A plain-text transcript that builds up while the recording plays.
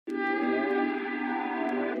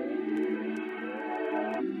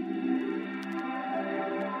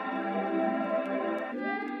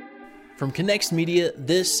From Connects Media,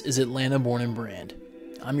 this is Atlanta Born and Brand.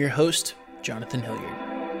 I'm your host, Jonathan Hilliard.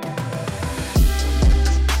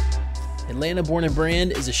 Atlanta Born and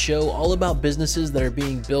Brand is a show all about businesses that are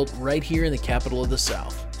being built right here in the capital of the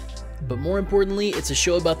South. But more importantly, it's a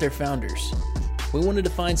show about their founders. We wanted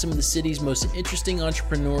to find some of the city's most interesting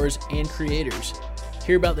entrepreneurs and creators,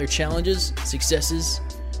 hear about their challenges, successes,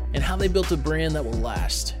 and how they built a brand that will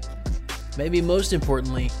last. Maybe most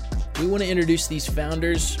importantly, we want to introduce these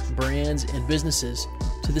founders, brands, and businesses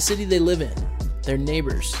to the city they live in, their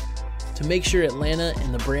neighbors, to make sure Atlanta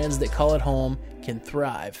and the brands that call it home can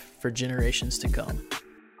thrive for generations to come.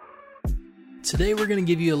 Today we're going to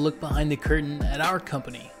give you a look behind the curtain at our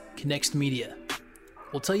company, Connects Media.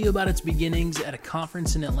 We'll tell you about its beginnings at a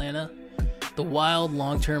conference in Atlanta, the wild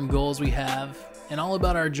long-term goals we have, and all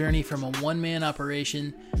about our journey from a one-man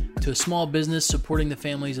operation to a small business supporting the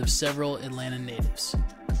families of several Atlanta natives.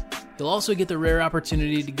 You'll also get the rare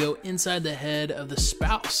opportunity to go inside the head of the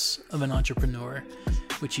spouse of an entrepreneur,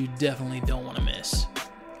 which you definitely don't want to miss.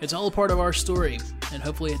 It's all a part of our story, and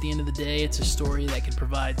hopefully at the end of the day, it's a story that can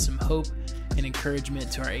provide some hope and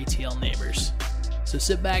encouragement to our ATL neighbors. So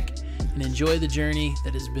sit back and enjoy the journey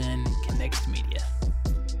that has been Connects Media.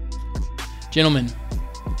 Gentlemen,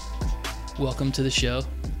 welcome to the show.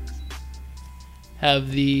 Have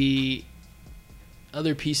the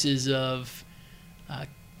other pieces of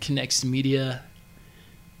Connects Media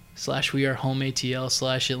 / We Are Home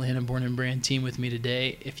ATL / Atlanta Born and Brand team with me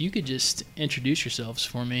today. If you could just introduce yourselves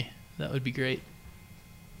for me, that would be great.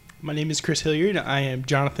 My name is Chris Hilliard. I am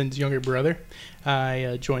Jonathan's younger brother.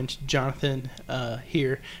 I joined Jonathan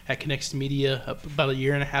here at Connects Media about a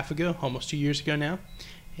year and a half ago, almost 2 years ago now.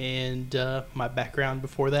 And my background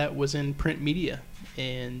before that was in print media.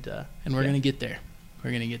 And we're going to get there. We're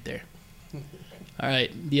going to get there. All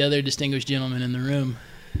right, the other distinguished gentleman in the room.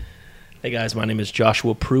 Hey guys, my name is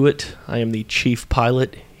Joshua Pruitt. I am the chief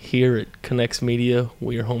pilot here at Connects Media.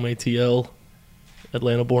 We Are Home ATL,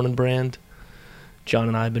 Atlanta Born and Brand. John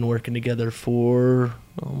and I have been working together for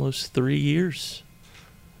almost 3 years.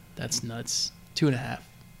 That's nuts. 2.5.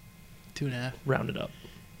 2.5. Round it up.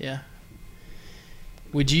 Yeah.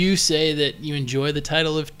 Would you say that you enjoy the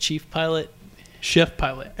title of chief pilot? Chef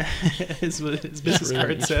pilot, is what his business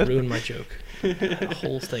card said. Ruined my joke. The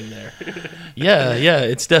whole thing there. Yeah,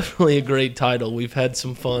 it's definitely a great title. We've had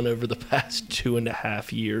some fun over the past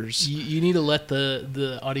 2.5 years. You need to let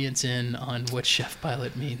the audience in on what chef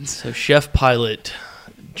pilot means. So chef pilot,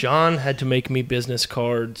 John had to make me business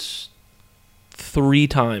cards 3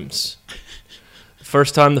 times. The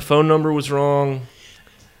first time the phone number was wrong.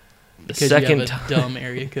 The second time, dumb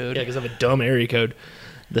area code. Yeah, because I have a dumb area code.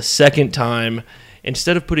 The second time,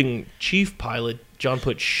 instead of putting chief pilot, John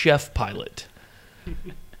put chef pilot.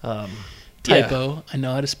 Typo. Yeah. I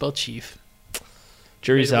know how to spell chief.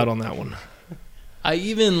 Jury's out on that one. I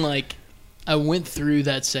went through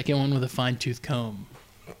that second one with a fine-tooth comb.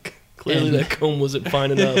 Clearly that comb wasn't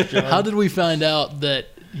fine enough, John. How did we find out that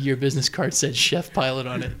your business card said chef pilot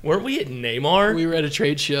on it? Weren't we at Neymar? We were at a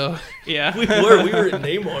trade show. Yeah. We were at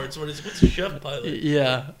Neymar. What's a chef pilot?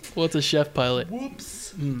 Yeah. What's a chef pilot?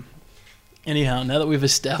 Whoops. Anyhow, now that we've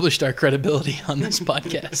established our credibility on this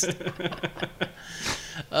podcast,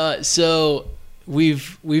 so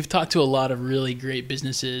we've talked to a lot of really great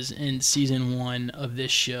businesses in season 1 of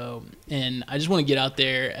this show, and I just want to get out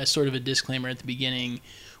there as sort of a disclaimer at the beginning.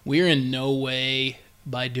 We're in no way,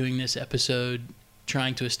 by doing this episode,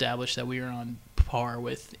 trying to establish that we are on par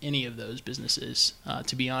with any of those businesses.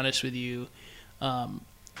 To be honest with you,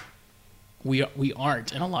 we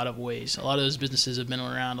aren't in a lot of ways. A lot of those businesses have been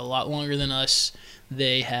around a lot longer than us.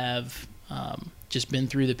 They have just been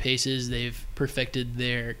through the paces. They've perfected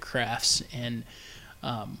their crafts, and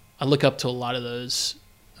I look up to a lot of those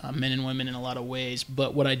men and women in a lot of ways.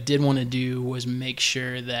 But what I did want to do was make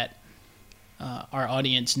sure that our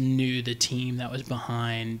audience knew the team that was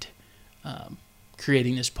behind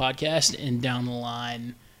creating this podcast, and down the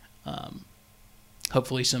line,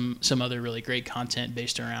 hopefully some other really great content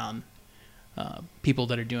based around people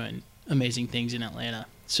that are doing amazing things in Atlanta.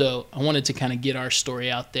 So I wanted to kind of get our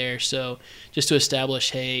story out there. So just to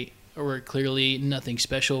establish, hey, we're clearly nothing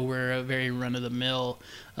special. We're a very run-of-the-mill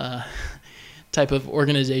type of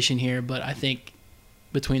organization here. But I think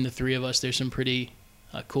between the 3 of us, there's some pretty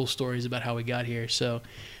cool stories about how we got here. So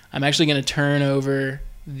I'm actually going to turn over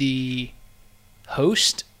the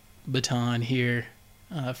host baton here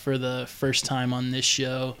for the first time on this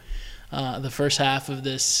show. The first half of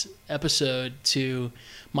this episode to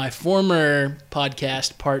my former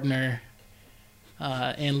podcast partner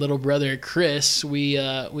and little brother Chris. We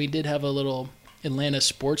did have a little Atlanta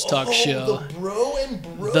sports talk show. The Bro and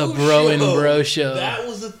Bro The Bro and Bro Show. That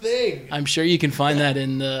was a thing. I'm sure you can find that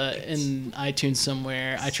in iTunes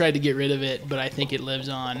somewhere. I tried to get rid of it, but I think it lives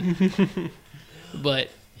on. But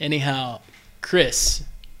anyhow, Chris,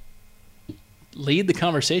 lead the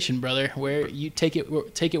conversation, brother. Where you take it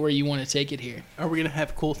where you want to take it here. Are we going to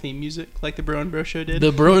have cool theme music like the Bro and Bro Show did?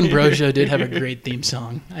 The Bro and Bro Show did have a great theme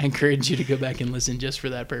song. I encourage you to go back and listen just for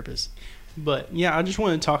that purpose. But yeah, I just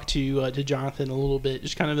want to talk to Jonathan a little bit,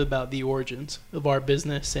 just kind of about the origins of our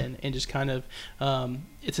business and just kind of from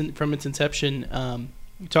its inception.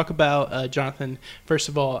 Talk about Jonathan. First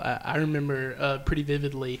of all, I remember pretty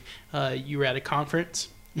vividly you were at a conference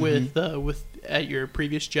with at your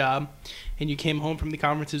previous job, and you came home from the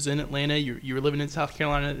conferences in Atlanta. You were living in South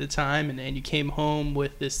Carolina at the time, and you came home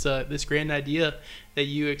with this grand idea that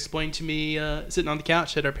you explained to me sitting on the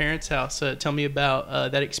couch at our parents' house. Tell me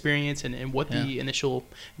about that experience and what the initial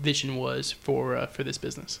vision was for this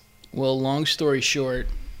business. Well, long story short,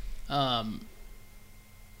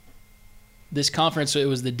 this conference, it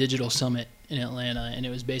was the Digital Summit in Atlanta, and it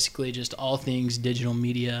was basically just all things digital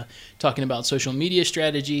media, talking about social media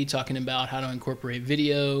strategy, talking about how to incorporate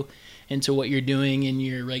video into what you're doing in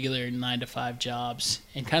your regular 9-to-5 jobs.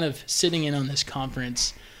 And kind of sitting in on this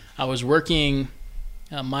conference, I was working,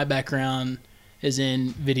 my background is in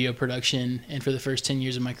video production, and for the first 10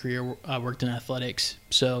 years of my career, I worked in athletics.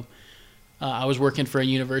 So I was working for a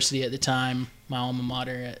university at the time, my alma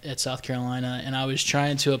mater at South Carolina, and I was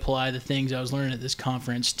trying to apply the things I was learning at this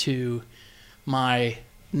conference to my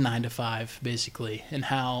 9-to-5, basically, and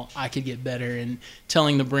how I could get better, and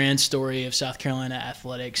telling the brand story of South Carolina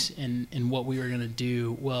athletics and what we were going to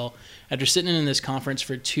do. Well, after sitting in this conference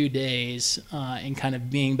for 2 days and kind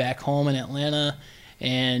of being back home in Atlanta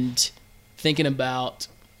and thinking about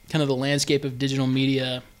kind of the landscape of digital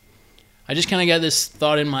media, I just kind of got this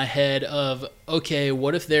thought in my head of, okay,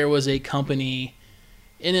 what if there was a company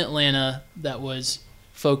in Atlanta that was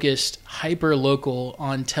focused hyper local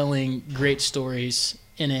on telling great stories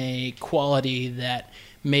in a quality that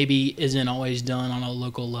maybe isn't always done on a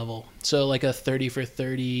local level. So like a 30 for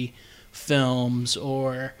 30 films,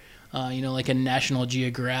 or like a National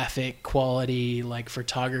Geographic quality like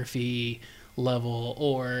photography level,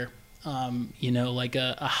 or like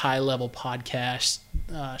a high level podcast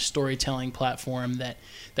storytelling platform that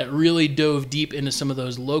really dove deep into some of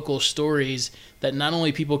those local stories that not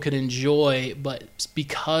only people could enjoy, but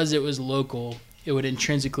because it was local, it would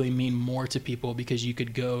intrinsically mean more to people, because you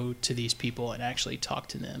could go to these people and actually talk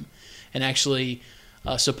to them and actually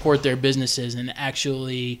support their businesses and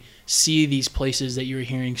actually see these places that you were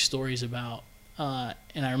hearing stories about.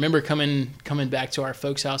 And I remember coming back to our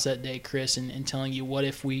folks' house that day, Chris, and telling you, what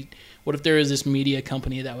if there was this media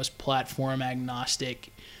company that was platform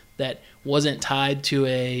agnostic, that wasn't tied to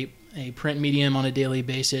a print medium on a daily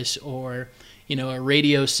basis, or a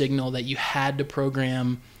radio signal that you had to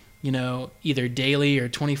program either daily or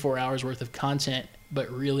 24 hours worth of content, but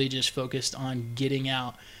really just focused on getting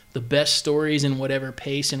out the best stories in whatever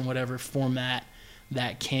pace and whatever format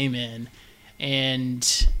that came in.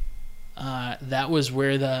 And that was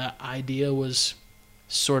where the idea was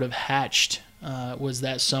sort of hatched, was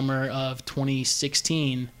that summer of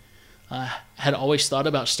 2016. Had always thought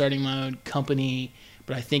about starting my own company,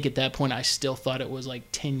 but I think at that point I still thought it was like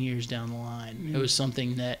 10 years down the line. Mm-hmm. It was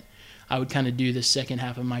something that I would kind of do the second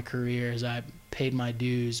half of my career as I paid my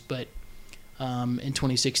dues. But in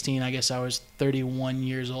 2016, I guess I was 31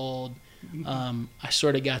 years old. I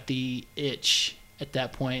sort of got the itch at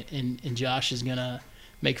that point, and Josh is going to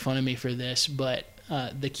make fun of me for this, but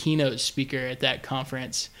the keynote speaker at that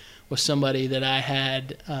conference was somebody that I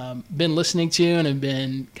had been listening to and have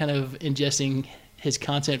been kind of ingesting his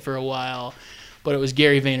content for a while, but it was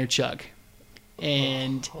Gary Vaynerchuk.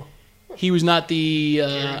 And he was not the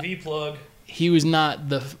Gary V plug. He was not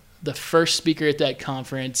the first speaker at that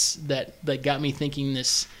conference that got me thinking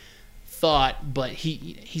this thought, but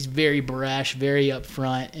he's very brash, very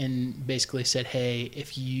upfront, and basically said, hey,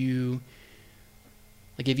 if you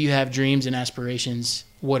have dreams and aspirations,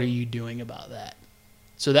 what are you doing about that?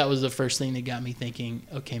 So that was the first thing that got me thinking,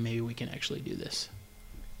 okay, maybe we can actually do this.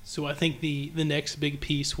 So I think the next big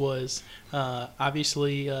piece was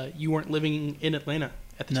obviously you weren't living in Atlanta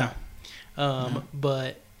at the time. No.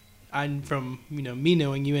 But I'm from me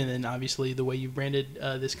knowing you, and then obviously the way you branded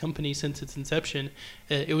this company since its inception,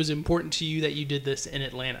 it was important to you that you did this in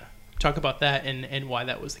Atlanta. Talk about that and why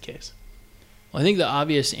that was the case. Well, I think the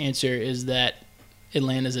obvious answer is that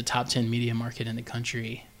Atlanta is a top 10 media market in the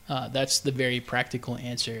country. That's the very practical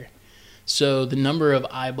answer. So the number of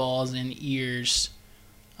eyeballs and ears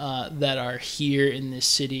that are here in this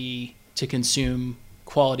city to consume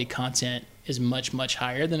quality content is much, much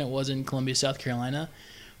higher than it was in Columbia, South Carolina.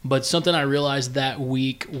 But something I realized that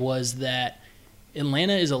week was that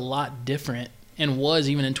Atlanta is a lot different, and was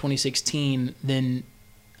even in 2016 than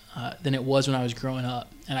it was when I was growing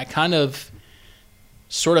up. And I kind of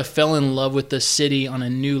sort of fell in love with the city on a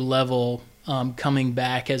new level, coming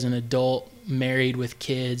back as an adult, married with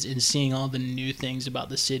kids, and seeing all the new things about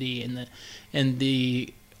the city and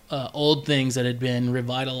the old things that had been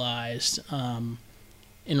revitalized. And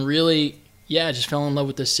really, I just fell in love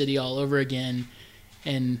with the city all over again.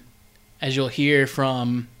 And as you'll hear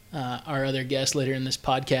from our other guests later in this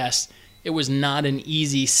podcast, it was not an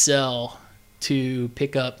easy sell to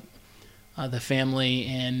pick up the family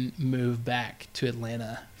and move back to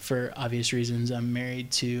Atlanta for obvious reasons. I'm married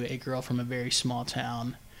to a girl from a very small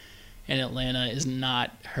town, and Atlanta is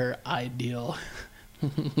not her ideal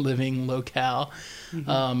living locale.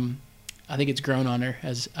 Mm-hmm. I think it's grown on her,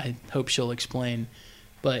 as I hope she'll explain.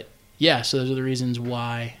 But yeah, so those are the reasons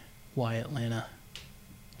why Atlanta.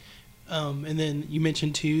 And then you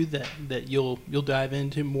mentioned too that you'll dive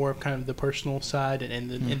into more of kind of the personal side and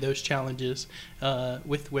those challenges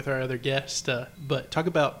with our other guests. But talk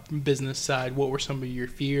about business side. What were some of your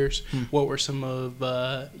fears? What were some of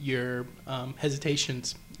your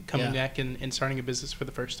hesitations coming back and starting a business for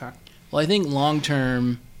the first time? Well, I think long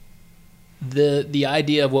term, the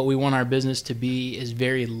idea of what we want our business to be is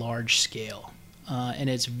very large scale, and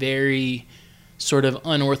it's very sort of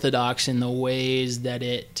unorthodox in the ways that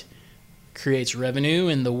it creates revenue,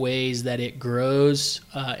 in the ways that it grows,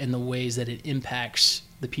 in the ways that it impacts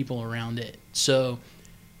the people around it. So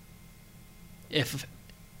if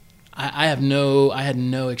I had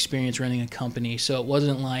no experience running a company, so it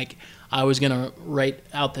wasn't like I was going to write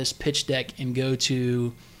out this pitch deck and go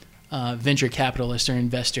to venture capitalists or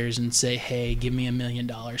investors and say, hey, give me $1 million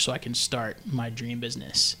so I can start my dream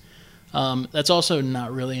business. That's also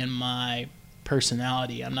not really in my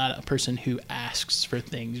personality. I'm not a person who asks for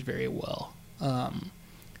things very well.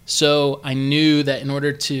 So I knew that in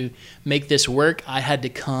order to make this work, I had to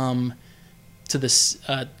come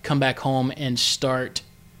back home and start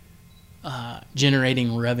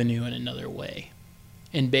generating revenue in another way.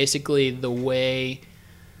 And basically the way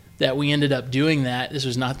that we ended up doing that, this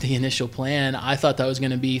was not the initial plan. I thought that was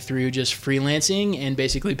going to be through just freelancing and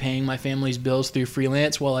basically paying my family's bills through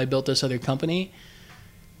freelance while I built this other company.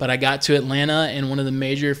 But I got to Atlanta, and one of the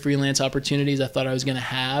major freelance opportunities I thought I was going to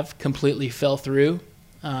have completely fell through.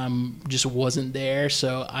 Just wasn't there.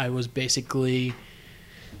 So I was basically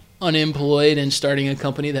unemployed and starting a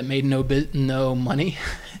company that made no money,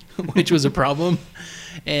 which was a problem.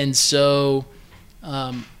 And so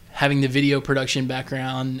having the video production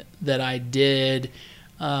background that I did,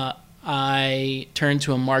 I turned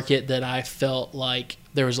to a market that I felt like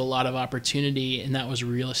there was a lot of opportunity, and that was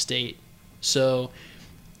real estate. So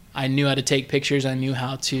I knew how to take pictures. I knew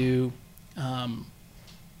how to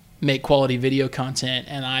make quality video content,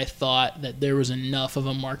 and I thought that there was enough of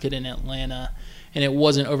a market in Atlanta, and it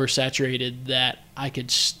wasn't oversaturated, that I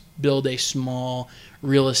could build a small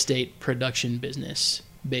real estate production business,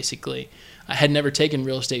 basically. I had never taken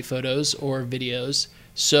real estate photos or videos,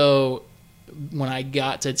 so when I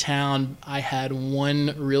got to town, I had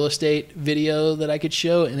one real estate video that I could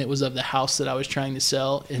show, and it was of the house that I was trying to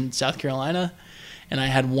sell in South Carolina. And I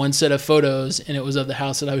had one set of photos, and it was of the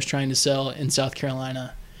house that I was trying to sell in South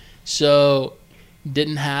Carolina. So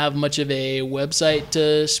didn't have much of a website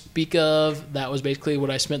to speak of. That was basically what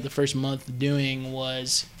I spent the first month doing,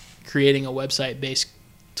 was creating a website based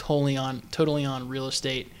totally on real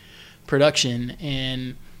estate production.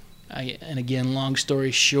 And again, long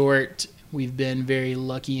story short, we've been very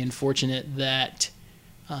lucky and fortunate that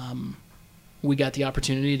we got the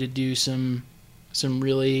opportunity to do some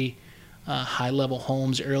really high-level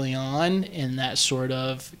homes early on, and that sort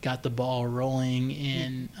of got the ball rolling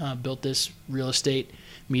and built this real estate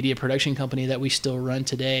media production company that we still run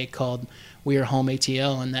today called We Are Home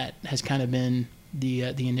ATL, and that has kind of been the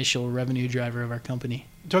initial revenue driver of our company.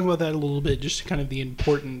 Talk about that a little bit, just kind of the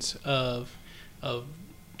importance of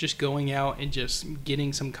just going out and just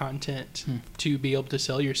getting some content to be able to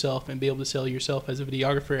sell yourself, and be able to sell yourself as a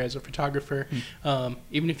videographer, as a photographer.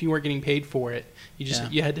 Even if you weren't getting paid for it,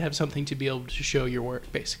 you had to have something to be able to show your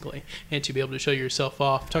work, basically, and to be able to show yourself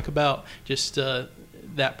off. Talk about just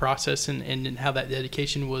that process and how that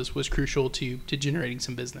dedication was crucial to generating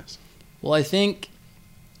some business. Well, I think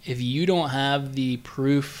if you don't have the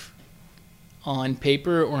proof on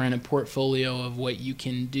paper or in a portfolio of what you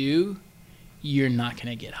can do, you're not going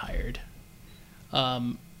to get hired.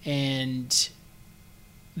 And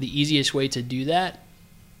the easiest way to do that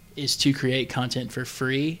is to create content for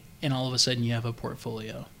free, and all of a sudden you have a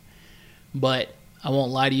portfolio. But I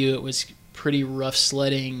won't lie to you, it was pretty rough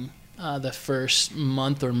sledding the first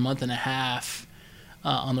month or month and a half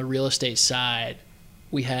on the real estate side.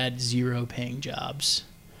 We had 0 paying jobs.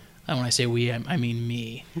 And when I say we, I mean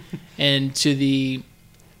me. And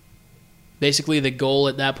basically the goal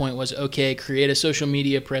at that point was, okay, create a social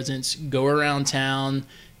media presence, go around town,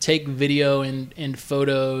 take video and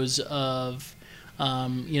photos of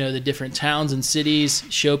the different towns and cities,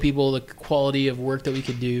 show people the quality of work that we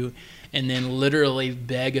could do, and then literally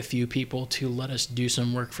beg a few people to let us do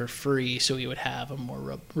some work for free so we would have a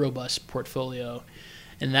more robust portfolio.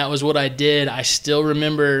 And that was what I did. I still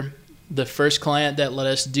remember the first client that let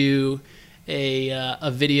us do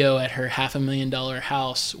a video at her $500,000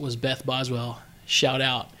 house was Beth Boswell. Shout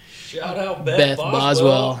out. Shout out Beth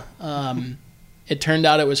Boswell. It turned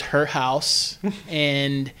out it was her house,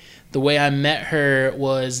 and the way I met her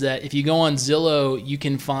was that if you go on Zillow, you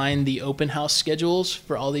can find the open house schedules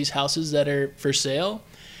for all these houses that are for sale.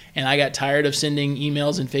 And I got tired of sending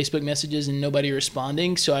emails and Facebook messages and nobody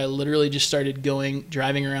responding. So I literally just started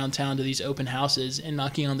driving around town to these open houses and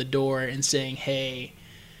knocking on the door and saying, hey,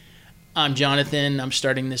 I'm Jonathan. I'm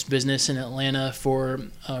starting this business in Atlanta for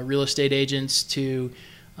real estate agents to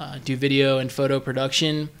do video and photo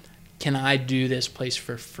production. Can I do this place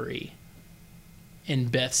for free?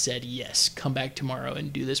 And Beth said, yes, come back tomorrow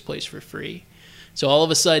and do this place for free. So all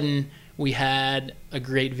of a sudden, we had a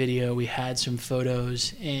great video, we had some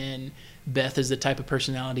photos, and Beth is the type of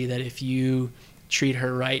personality that if you treat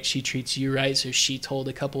her right, she treats you right. So she told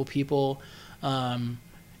a couple people, and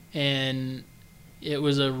it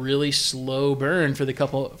was a really slow burn for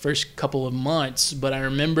the first couple of months. But I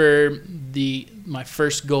remember my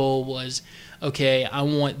first goal was, okay, I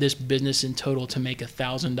want this business in total to make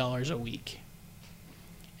 $1,000 a week.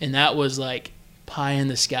 And that was like pie in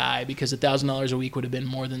the sky, because $1,000 a week would have been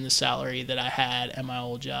more than the salary that I had at my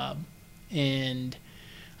old job. And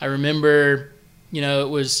I remember, it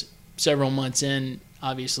was several months in,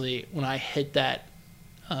 obviously, when I hit that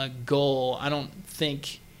goal. I don't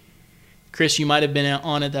think, Chris, you might have been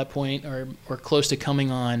on at that point or close to coming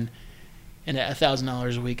on, and at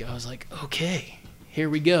 $1,000 a week, I was like, okay, here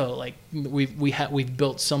we go. Like we've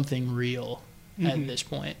built something real at this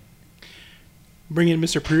point. Bring in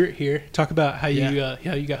Mr. Pruitt here. Talk about how you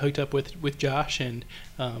got hooked up with Josh and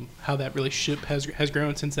how that relationship has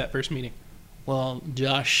grown since that first meeting. Well,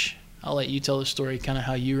 Josh, I'll let you tell the story, kind of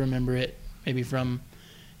how you remember it, maybe from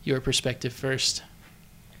your perspective first.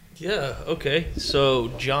 Yeah, okay. So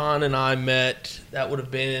John and I met, that would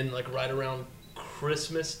have been like right around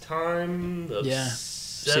Christmas time of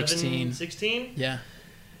 16? Yeah.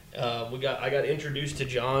 I got introduced to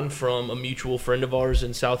John from a mutual friend of ours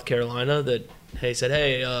in South Carolina that said,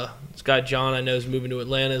 hey, this guy John I know is moving to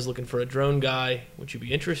Atlanta, is looking for a drone guy. Would you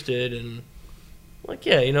be interested? And I'm like,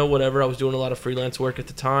 yeah, whatever. I was doing a lot of freelance work at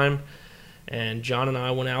the time. And John and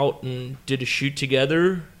I went out and did a shoot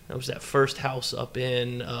together. That was that first house up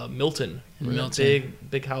in Milton.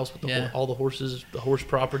 Big house with all the horses, the horse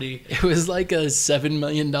property. It was like a $7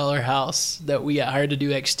 million house that we got hired to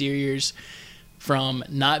do exteriors from,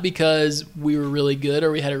 not because we were really good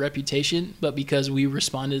or we had a reputation, but because we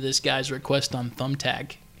responded to this guy's request on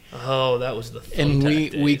Thumbtack. Oh, that was the Thumbtack And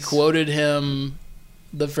days. we quoted him,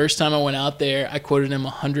 the first time I went out there, I quoted him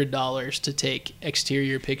 $100 to take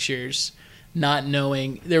exterior pictures, not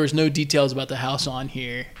knowing, there was no details about the house on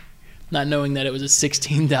here, not knowing that it was a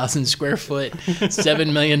 16,000 square foot,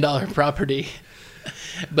 $7 million property.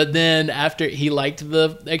 But then after he liked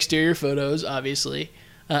the exterior photos, obviously,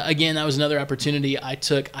 again, that was another opportunity. I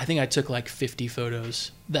think I took like 50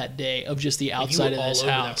 photos that day of just the outside of this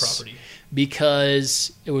house,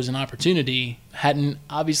 because it was an opportunity. Hadn't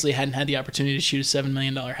had the opportunity to shoot a $7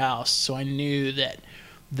 million house, so I knew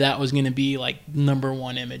that was going to be like number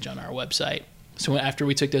one image on our website. So after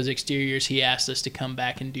we took those exteriors, he asked us to come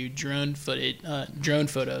back and do drone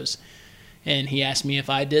photos, and he asked me if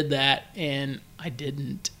I did that, and I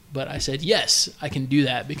didn't, but I said yes, I can do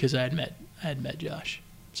that, because I had met Josh.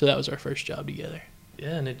 So that was our first job together.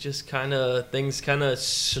 Yeah, and it just things kind of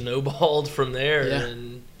snowballed from there, Yeah.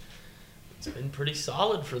 and it's been pretty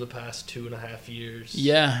solid for the past 2.5 years.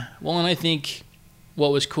 Yeah. Well, and I think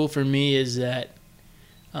what was cool for me is that,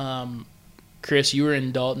 Chris, you were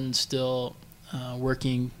in Dalton still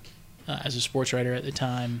working as a sports writer at the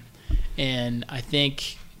time, and I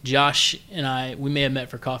think Josh and we may have met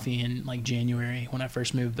for coffee in like January when I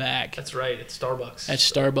first moved back. That's right, at Starbucks. At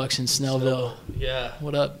Starbucks in Snellville. Yeah.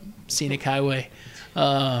 What up, Scenic Highway?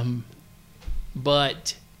 But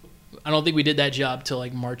I don't think we did that job till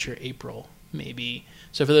like March or April, maybe.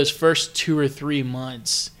 So for those first 2 or 3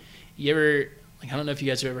 months, I don't know if you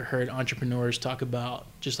guys have ever heard entrepreneurs talk about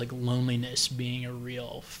just like loneliness being a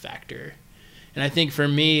real factor. And I think for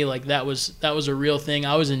me, like that was a real thing.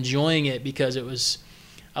 I was enjoying it because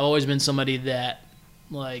I've always been somebody that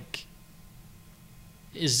like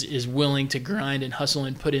is willing to grind and hustle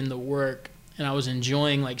and put in the work. And I was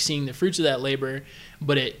enjoying like seeing the fruits of that labor,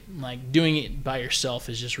 but doing it by yourself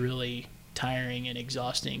is just really tiring and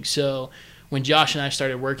exhausting. So when Josh and I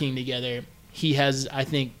started working together, I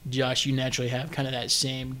think, Josh, you naturally have kind of that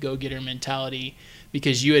same go-getter mentality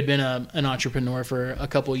because you had been an entrepreneur for a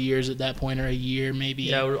couple of years at that point, or a year maybe.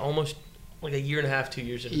 Yeah, we're almost like a year and a half, 2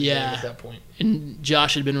 years into the game at that point. And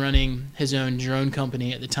Josh had been running his own drone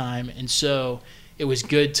company at the time, and so it was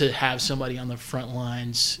good to have somebody on the front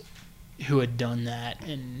lines who had done that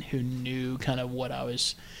and who knew kind of what I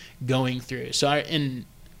was going through. So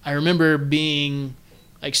I remember being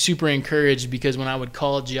like super encouraged because when I would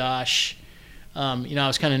call Josh, I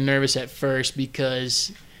was kind of nervous at first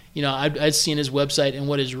because, I'd seen his website and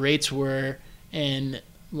what his rates were, and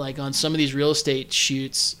like on some of these real estate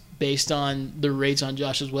shoots, based on the rates on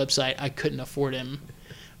Josh's website, I couldn't afford him.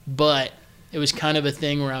 But it was kind of a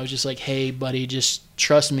thing where I was just like, hey, buddy, just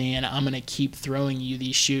trust me, and I'm going to keep throwing you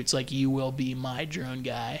these shoots like you will be my drone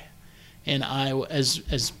guy. And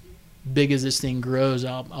as big as this thing grows,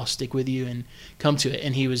 I'll stick with you and come to it.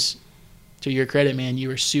 And he was, to your credit, man, you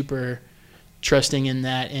were super trusting in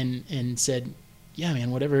that and said, yeah,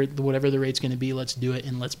 man, whatever the rate's going to be, let's do it,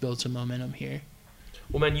 and let's build some momentum here.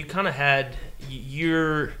 Well, man, you kind of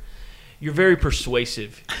you're very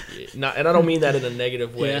persuasive, and I don't mean that in a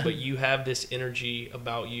negative way, but you have this energy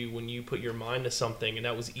about you when you put your mind to something, and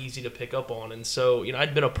that was easy to pick up on. And so,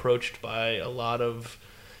 I'd been approached by a lot of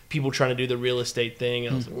people trying to do the real estate thing,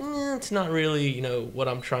 and I was like, it's not really, what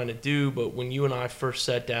I'm trying to do. But when you and I first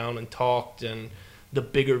sat down and talked, and the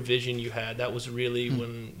bigger vision you had, that was really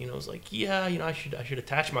when, I was like, I should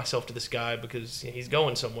attach myself to this guy because he's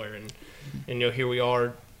going somewhere. And here we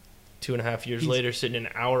are 2.5 years later, sitting in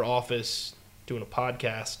our office doing a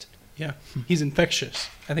podcast. Yeah, he's infectious.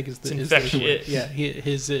 I think it's infectious. Yeah,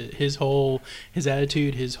 his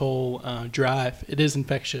attitude, his whole drive. It is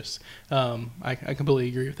infectious. I completely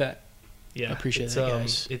agree with that. Yeah, I appreciate that,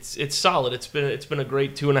 guys. It's solid. It's been a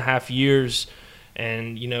great 2.5 years,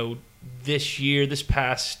 and this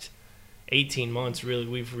past 18 months, really,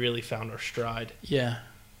 we've really found our stride. Yeah.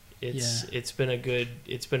 It's been a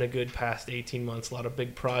good past 18 months. A lot of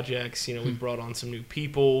big projects. We've brought on some new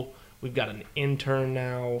people. We've got an intern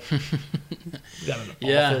now. We've got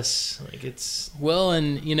an office.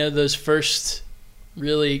 Those first,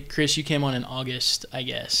 really, Chris, you came on in August, I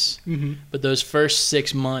guess. Mm-hmm. But those first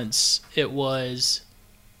 6 months, it was,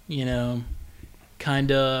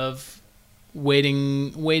 kind of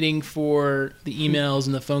waiting for the emails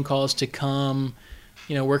and the phone calls to come.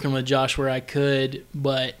 Working with Josh where I could,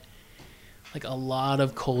 but like a lot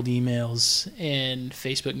of cold emails and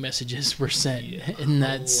Facebook messages were sent in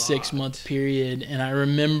that 6 month period. And I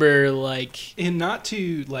remember and not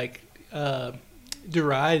to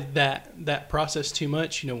deride that process too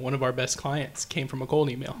much, one of our best clients came from a cold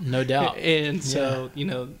email. No doubt. And so,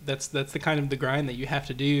 that's the kind of the grind that you have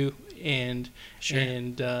to do. And, sure.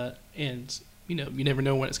 and you never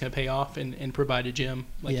know when it's going to pay off and provide a gem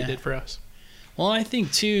like it did for us. Well, I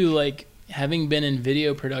think too, having been in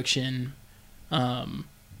video production, and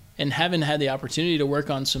having had the opportunity to work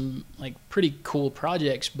on some pretty cool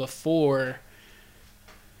projects before,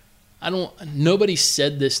 nobody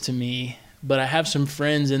said this to me, but I have some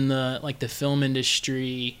friends in the film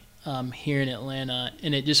industry here in Atlanta,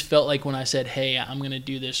 and it just felt like when I said, hey, I'm going to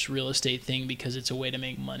do this real estate thing because it's a way to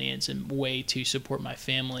make money, it's a way to support my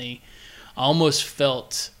family, I almost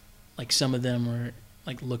felt like some of them were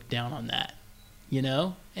looked down on that.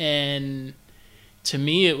 And to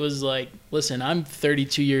me it was listen, I'm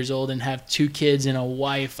 32 years old and have 2 kids and a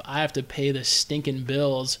wife. I have to pay the stinking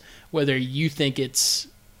bills, whether you think it's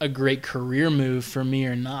a great career move for me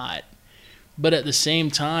or not. But at the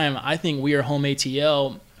same time, I think We Are Home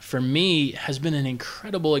ATL, for me, has been an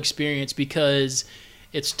incredible experience because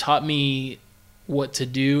it's taught me what to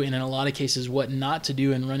do and in a lot of cases what not to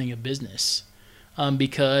do in running a business.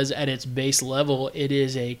 Because at its base level, it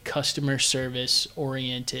is a customer service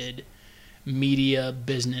oriented media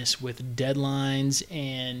business with deadlines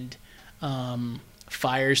and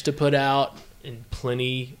fires to put out. And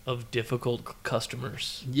plenty of difficult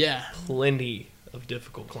customers. Yeah. Plenty of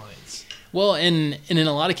difficult clients. Well, and in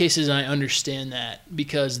a lot of cases, I understand that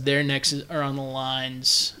because their necks are on the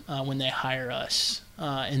lines when they hire us.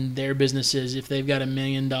 In their businesses, if they've got $1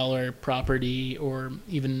 million property or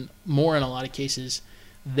even more in a lot of cases,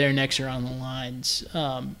 their necks are on the lines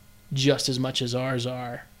just as much as ours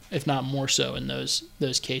are, if not more so in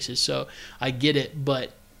those cases. So I get it,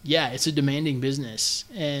 but yeah, it's a demanding business.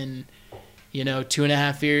 And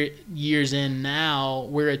 2.5 years in now,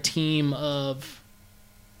 we're a team of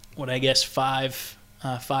five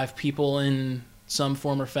people in some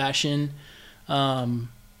form or fashion. And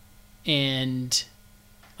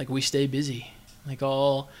like we stay busy,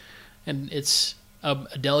 and it's a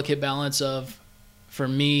delicate balance for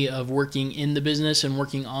me of working in the business and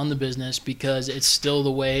working on the business, because it's still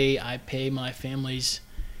the way I pay my family's,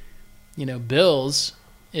 bills,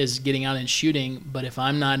 is getting out and shooting. But if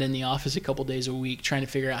I'm not in the office a couple days a week trying to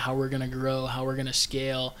figure out how we're going to grow, how we're going to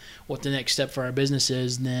scale, what the next step for our business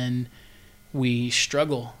is, then we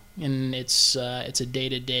struggle. And it's a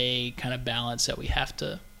day-to-day kind of balance that we have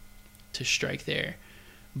to strike there.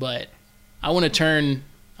 But I want to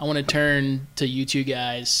turn to you two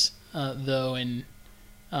guys though, and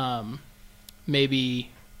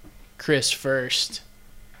maybe Chris first.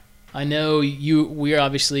 I know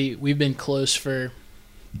we've been close for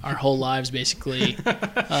our whole lives, basically,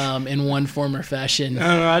 in one form or fashion.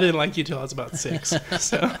 No, I didn't like you till I was about 6.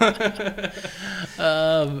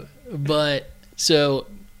 So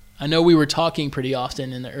I know we were talking pretty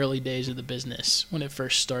often in the early days of the business when it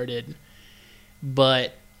first started.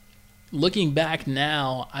 But looking back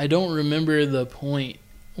now, I don't remember the point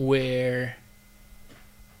where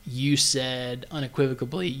you said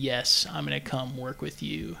unequivocally, yes, I'm going to come work with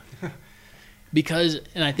you. Because,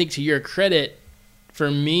 and I think to your credit, for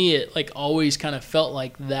me, it always kind of felt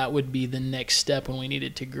like that would be the next step when we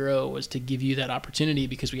needed to grow, was to give you that opportunity,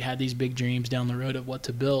 because we had these big dreams down the road of what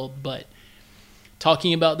to build. But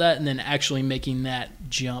talking about that and then actually making that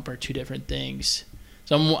jump are two different things.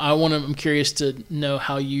 So I'm curious to know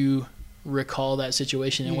how you recall that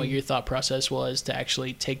situation and what your thought process was to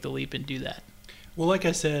actually take the leap and do that. Well, like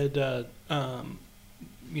I said, I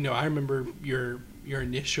remember your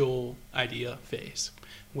initial idea phase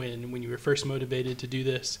when you were first motivated to do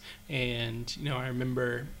this, and I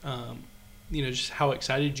remember just how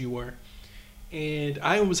excited you were, and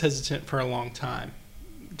I was hesitant for a long time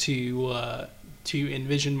to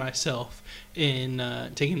envision myself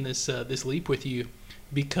in taking this leap with you,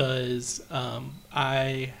 because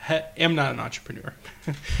I am not an entrepreneur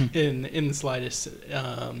in the slightest,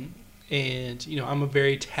 and I'm a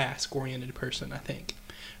very task-oriented person. I think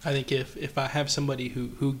if I have somebody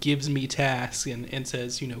who gives me tasks and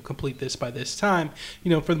says, complete this by this time,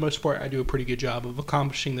 for the most part, I do a pretty good job of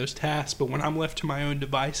accomplishing those tasks. But when I'm left to my own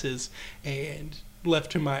devices and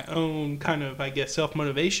left to my own kind of,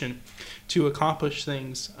 self-motivation to accomplish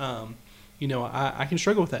things, I can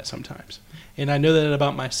struggle with that sometimes. And I know that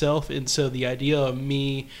about myself. And so the idea of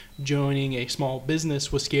me joining a small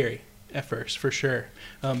business was scary at first, for sure,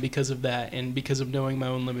 because of that, and because of knowing my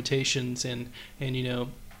own limitations. And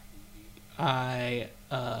I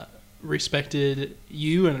respected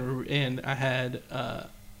you, and I had a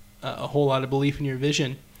whole lot of belief in your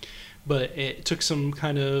vision. But it took some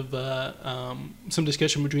kind of some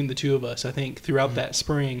discussion between the two of us. I think throughout that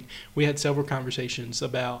spring, we had several conversations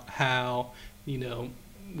about how,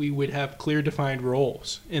 we would have clear defined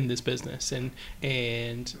roles in this business,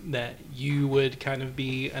 and that you would kind of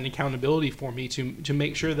be an accountability for me to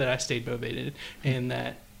make sure that I stayed motivated, and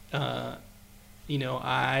that I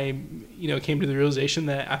came to the realization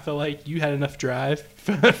that I felt like you had enough drive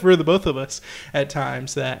for the both of us at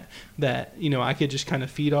times that I could just kind of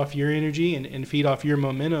feed off your energy and feed off your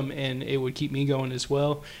momentum, and it would keep me going as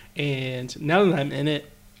well. And now that I'm in it,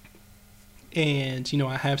 and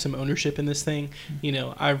I have some ownership in this thing,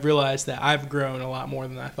 I've realized that I've grown a lot more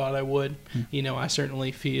than I thought I would. I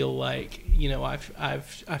certainly feel like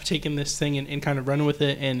I've taken this thing and kind of run with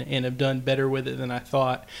it and have done better with it than I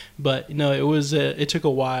thought. But it took a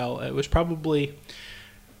while. It was probably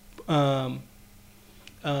around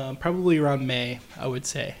May, I would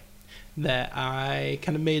say, that I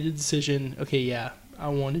kind of made a decision. Okay, yeah, I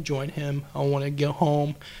want to join him. I want to go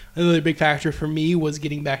home. Another big factor for me was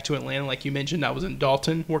getting back to Atlanta. Like you mentioned, I was in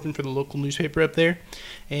Dalton working for the local newspaper up there.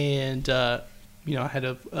 And, I had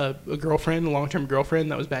a girlfriend, a long-term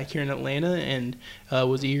girlfriend that was back here in Atlanta, and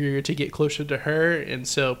was eager to get closer to her. And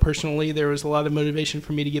so personally, there was a lot of motivation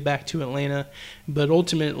for me to get back to Atlanta. But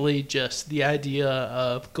ultimately, just the idea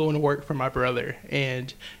of going to work for my brother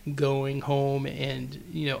and going home and,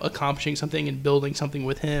 accomplishing something and building something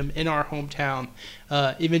with him in our hometown,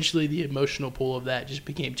 eventually the emotional pull of that just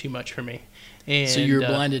became too much for me. And, so you were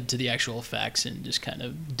blinded to the actual facts and just kind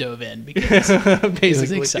of dove in because basically, it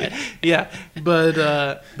was exciting. Yeah, but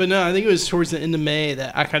no, I think it was towards the end of May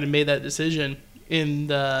that I kind of made that decision and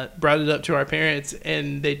brought it up to our parents,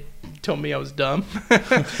 and they told me I was dumb.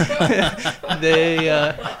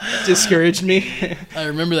 They discouraged me. I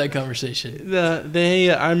remember that conversation.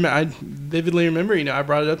 I vividly remember, I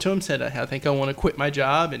brought it up to them, said I think I want to quit my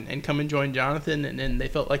job and come and join Jonathan, and then they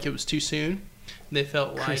felt like it was too soon. They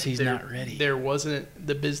felt Chris, like he's not ready.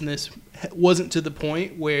 The business wasn't to the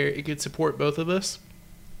point where it could support both of us.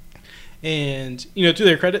 And, to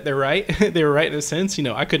their credit, they're right. They were right in a sense.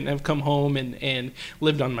 I couldn't have come home and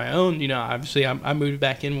lived on my own. Obviously, I moved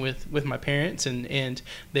back in with my parents, and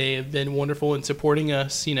they have been wonderful in supporting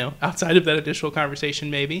us, outside of that initial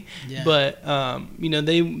conversation maybe. Yeah. But,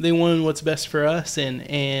 they wanted what's best for us,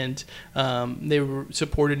 and they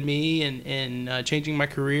supported me in changing my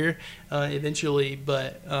career eventually.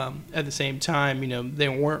 But at the same time, they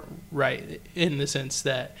weren't right in the sense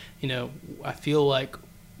that, I feel like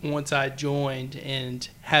once I joined and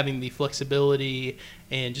having the flexibility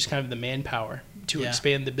and just kind of the manpower to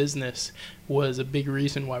expand the business was a big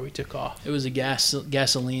reason why we took off. It was a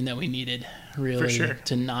gasoline that we needed, really, For sure.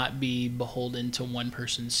 to not be beholden to one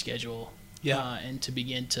person's schedule. Yeah. And to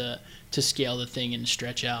begin to scale the thing and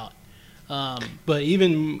stretch out. But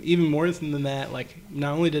even more than that, like,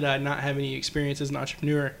 not only did I not have any experience as an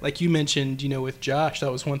entrepreneur, like you mentioned, with Josh, that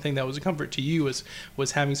was one thing that was a comfort to you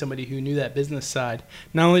was having somebody who knew that business side.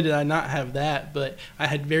 Not only did I not have that, but I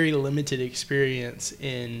had very limited experience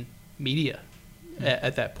in media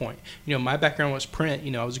at that point. My background was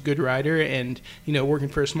print. I was a good writer, and working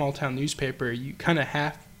for a small town newspaper, you kind of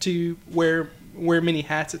have to wear many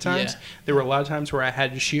hats at times. Yeah. There were a lot of times where I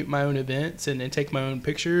had to shoot my own events and take my own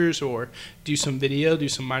pictures or do some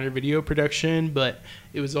minor video production, but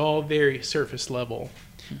it was all very surface level.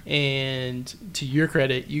 And to your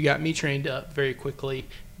credit, you got me trained up very quickly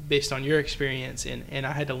based on your experience, and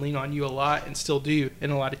I had to lean on you a lot, and still do in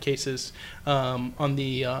a lot of cases, on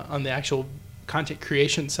the actual content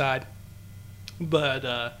creation side. But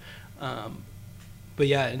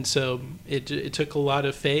yeah, and so it took a lot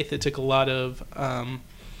of faith. It took a lot of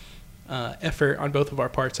effort on both of our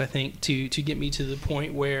parts, I think, to get me to the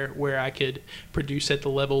point where I could produce at the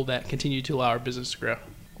level that continued to allow our business to grow.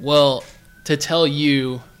 Well, to tell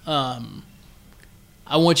you, I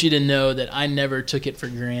want you to know that I never took it for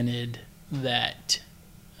granted that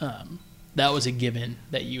that was a given,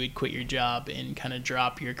 that you would quit your job and kind of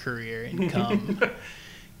drop your career and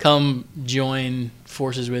come join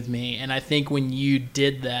forces with me. And I think when you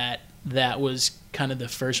did that, that was kind of the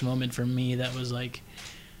first moment for me that was like,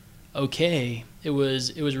 okay. It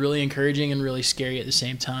was really encouraging and really scary at the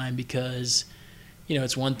same time, because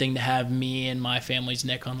it's one thing to have me and my family's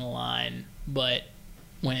neck on the line, but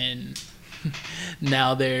when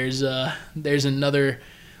now there's another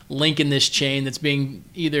link in this chain that's being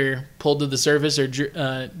either pulled to the surface or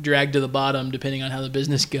dragged to the bottom, depending on how the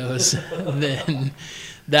business goes, then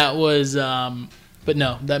that was, but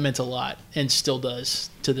no, that meant a lot and still does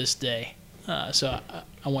to this day. So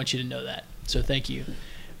I want you to know that. So thank you.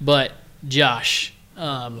 But Josh,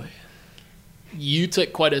 you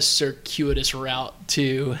took quite a circuitous route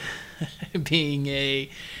to being a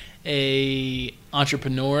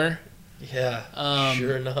entrepreneur. Yeah,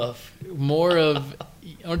 sure enough.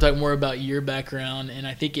 I want to talk more about your background, and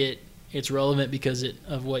I think it's relevant because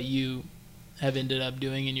of what you have ended up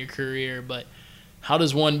doing in your career. But how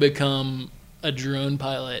does one become a drone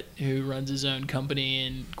pilot who runs his own company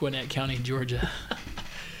in Gwinnett County, Georgia?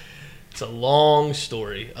 It's a long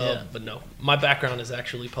story, Yeah. but no. My background is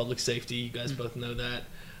actually public safety. You guys both know that.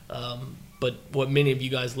 But what many of you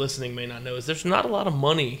guys listening may not know is there's not a lot of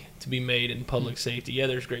money to be made in public safety. Yeah,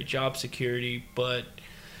 there's great job security, but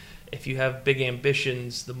if you have big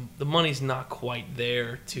ambitions, the money's not quite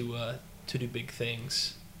there to do big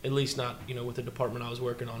things. At least not, with the department I was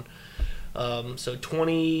working on. So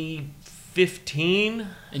 2015.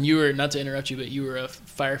 And you were, not to interrupt you, but you were a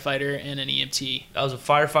firefighter and an EMT. I was a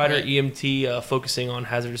firefighter, Right. EMT, focusing on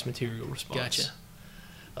hazardous material response. Gotcha.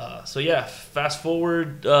 So yeah, fast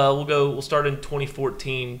forward, we'll start in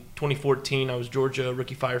 2014. 2014, I was Georgia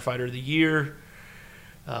Rookie Firefighter of the Year.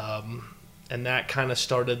 And that kind of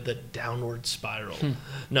started the downward spiral. So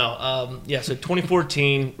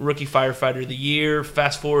 2014, Rookie Firefighter of the Year.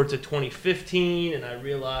 Fast forward to 2015, and I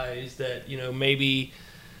realized that, maybe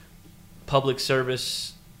public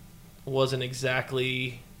service wasn't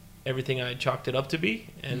exactly everything I had chalked it up to be.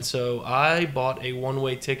 And so I bought a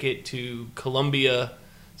one-way ticket to Colombia,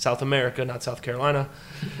 South America, not South Carolina.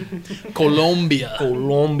 Colombia.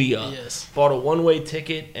 Yes. Bought a one-way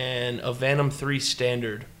ticket and a Phantom 3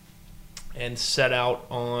 Standard, and set out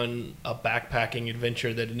on a backpacking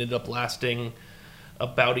adventure that ended up lasting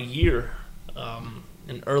about a year.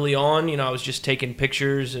 And early on, I was just taking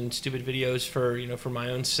pictures and stupid videos for my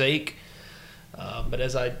own sake. But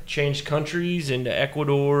as I changed countries into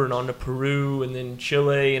Ecuador and on to Peru and then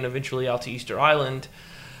Chile and eventually out to Easter Island,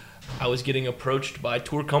 I was getting approached by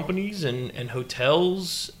tour companies and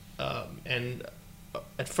hotels, and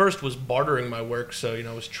at first was bartering my work. So,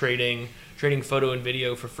 I was trading photo and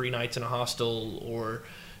video for free nights in a hostel, or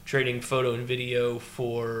trading photo and video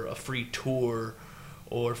for a free tour,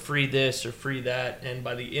 or free this or free that. And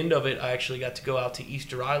by the end of it, I actually got to go out to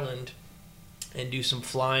Easter Island and do some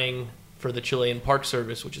flying for the Chilean Park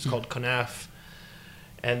Service, which is called CONAF.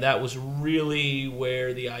 And that was really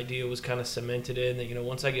where the idea was kind of cemented in that,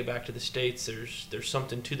 once I get back to the States, there's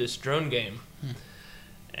something to this drone game.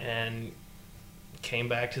 And came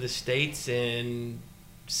back to the States in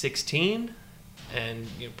 2016 and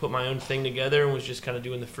put my own thing together and was just kind of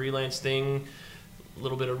doing the freelance thing, a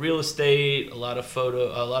little bit of real estate, a lot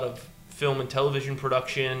of film and television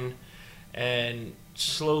production, and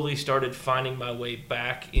slowly started finding my way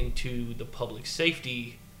back into the public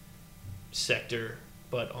safety sector,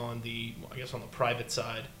 but on the private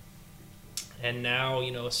side. And now,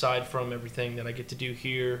 aside from everything that I get to do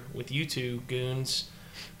here with you two goons,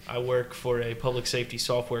 I work for a public safety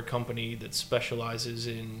software company that specializes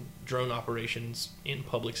in drone operations in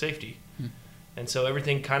public safety. And so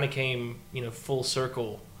everything kind of came, full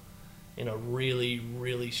circle in a really,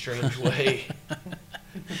 really strange way.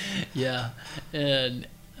 Yeah, and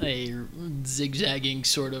a zigzagging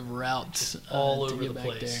sort of route all to over get the back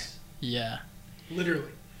place. there. Yeah.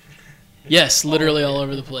 Literally. Yes, literally all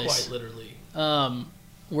over the place. Quite literally.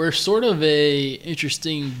 We're sort of a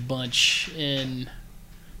interesting bunch in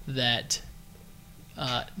that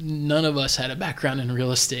none of us had a background in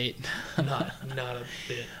real estate. Not a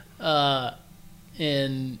bit.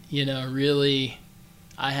 And, really,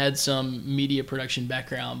 I had some media production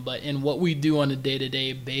background, but in what we do on a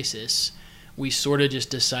day-to-day basis, we sort of just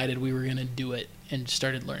decided we were going to do it and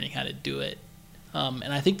started learning how to do it.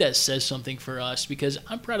 And I think that says something for us because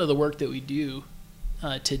I'm proud of the work that we do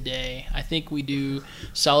today. I think we do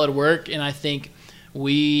solid work, and I think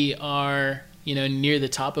we are, near the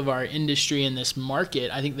top of our industry in this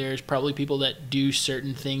market. I think there's probably people that do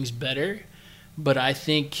certain things better, but I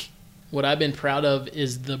think what I've been proud of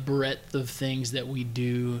is the breadth of things that we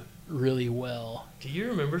do really well. Do you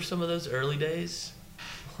remember some of those early days?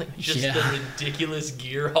 Like just Yeah. the ridiculous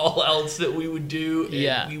gear haul outs that we would do, and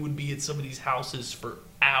Yeah. we would be at somebody's houses for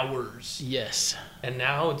hours. Yes. And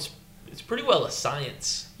now it's pretty well a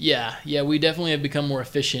science. Yeah, we definitely have become more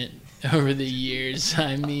efficient over the years.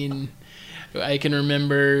 I mean, I can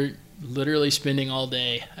remember literally spending all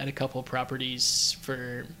day at a couple of properties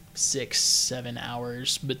for 6-7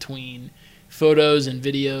 hours between photos and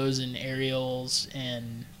videos and aerials,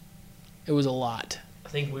 and it was a lot. I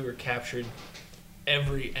think we were captured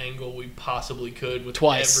every angle we possibly could with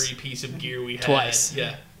Twice. every piece of gear we had. Twice.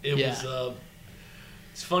 Yeah. It Yeah. was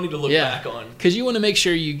it's funny to look Yeah. back on. Because you want to make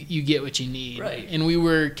sure you get what you need. Right. And we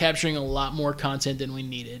were capturing a lot more content than we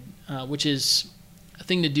needed, which is a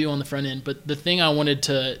thing to do on the front end. But the thing I wanted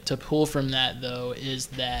to pull from that, though, is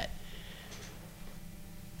that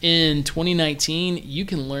in 2019, you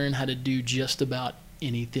can learn how to do just about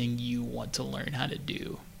anything you want to learn how to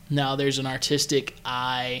do. Now, there's an artistic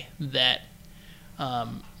eye that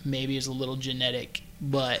maybe is a little genetic,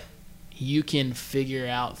 but you can figure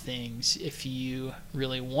out things if you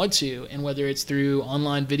really want to. And whether it's through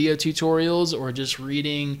online video tutorials or just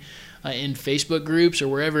reading in Facebook groups or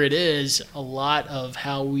wherever it is, a lot of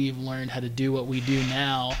how we've learned how to do what we do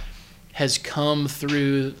now has come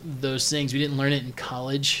through those things. We didn't learn it in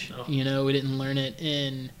college. No. We didn't learn it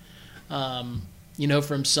in,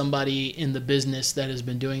 from somebody in the business that has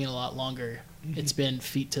been doing it a lot longer. Mm-hmm. It's been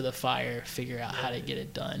feet to the fire, figure out how to get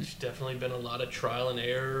it done. There's definitely been a lot of trial and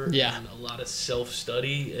error. Yeah. And a lot of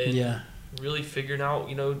self-study and Yeah. really figuring out,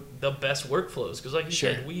 the best workflows. Because like you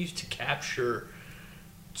Sure. said, we used to capture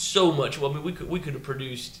so much. Well, I mean, we could have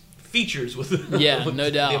produced features with, Yeah, with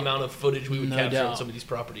no doubt. the amount of footage we would No capture on doubt. some of these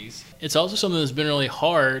properties. It's also something that's been really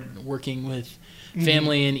hard working with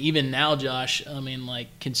family, and even now, Josh, I mean, like,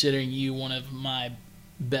 considering you one of my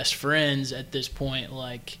best friends at this point,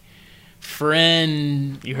 like,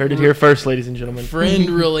 You heard it here first, ladies and gentlemen. friend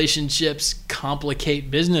relationships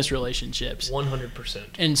complicate business relationships. 100%.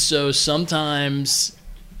 And so sometimes,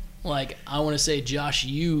 like, I want to say, Josh,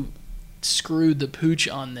 you screwed the pooch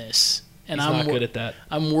on this. And He's not good at that.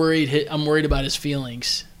 I'm worried about his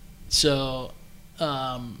feelings. So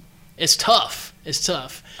it's tough. It's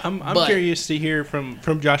tough. I'm But- curious to hear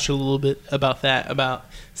from Josh a little bit about that, about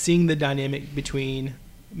seeing the dynamic between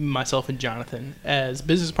myself and Jonathan as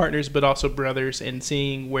business partners, but also brothers, and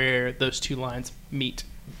seeing where those two lines meet.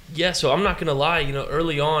 Yeah, so I'm not going to lie.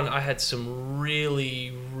 Early on, I had some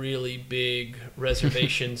really, really big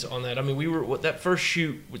reservations on that. I mean, the first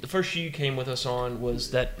shoot you came with us on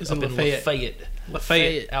was that It's up in in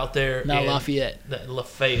Lafayette out there. Not Lafayette.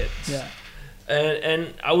 Lafayette. Yeah.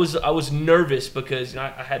 And I was nervous because I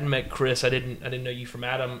hadn't met Chris. I didn't know you from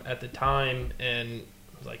Adam at the time, and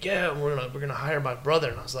I was like, yeah, we're gonna hire my brother.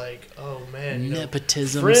 And I was like, oh man,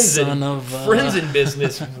 nepotism, friends in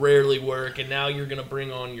business rarely work, and now you're gonna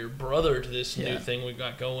bring on your brother to this Yeah. new thing we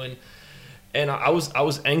got going. And I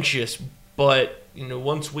was anxious, but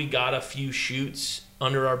once we got a few shoots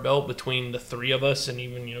under our belt between the three of us, and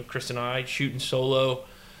even Chris and I shooting solo,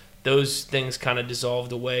 those things kind of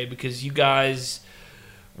dissolved away because you guys,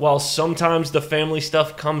 while sometimes the family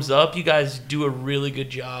stuff comes up, you guys do a really good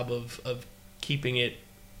job of keeping it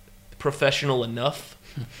professional enough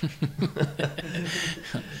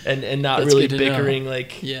and not That's really good to know. bickering.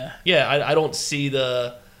 I don't see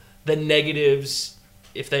the negatives.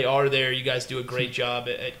 If they are there, you guys do a great job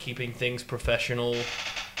at keeping things professional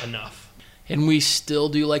enough. And we still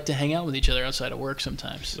do like to hang out with each other outside of work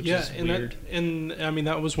sometimes. Which is weird. And I mean,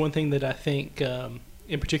 that was one thing that I think,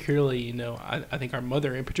 in particularly, I think our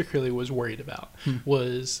mother in particularly was worried about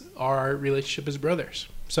was our relationship as brothers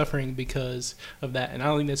suffering because of that. And I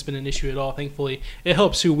don't think that's been an issue at all. Thankfully, it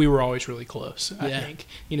helps who we were always really close. I think,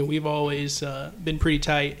 we've always been pretty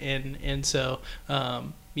tight. And so,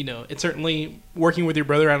 it's certainly working with your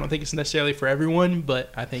brother. I don't think it's necessarily for everyone,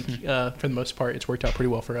 but I think for the most part, it's worked out pretty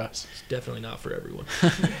well for us. It's definitely not for everyone.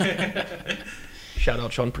 Shout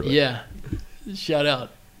out Sean Pruitt. Yeah, shout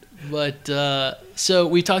out. But so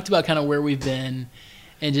we talked about kind of where we've been,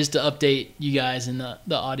 and just to update you guys and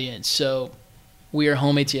the audience. So We Are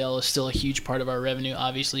Home ATL is still a huge part of our revenue,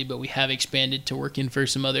 obviously, but we have expanded to working for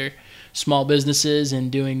some other small businesses and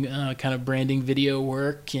doing kind of branding video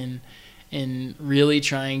work and really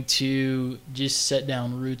trying to just set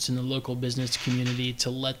down roots in the local business community to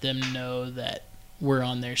let them know that we're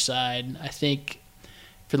on their side. I think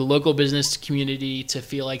for the local business community to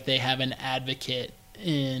feel like they have an advocate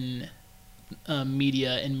in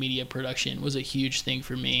media and media production was a huge thing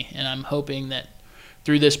for me. And I'm hoping that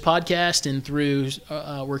through this podcast and through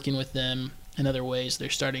working with them in other ways, they're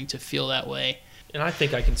starting to feel that way. And I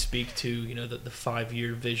think I can speak to, the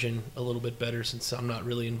 5-year vision a little bit better since I'm not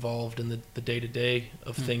really involved in the day-to-day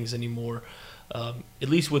of things anymore. At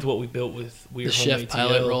least with what we built with We Are The Home chef ATL.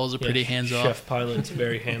 pilot roles are pretty hands-off. Chef pilot's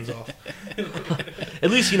very hands-off.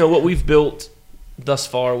 At least, what we've built thus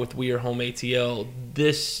far with We Are Home ATL,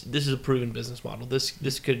 this is a proven business model.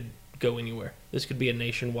 This could go anywhere. This could be a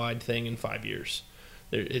nationwide thing in 5 years.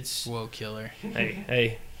 Whoa, killer.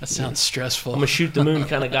 Hey. That sounds stressful. I'm a shoot the moon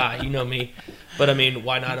kind of guy, you know me. But I mean,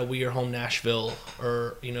 why not a We Are Home Nashville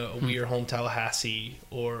or a We Are Home Tallahassee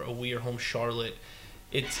or a We Are Home Charlotte?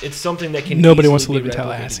 It's something that can Nobody wants to easily live be in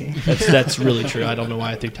replicated. Tallahassee. That's really true. I don't know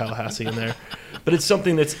why I threw Tallahassee in there, but it's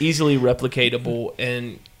something that's easily replicatable.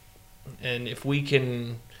 And if we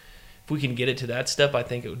can get it to that step, I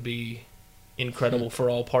think it would be incredible for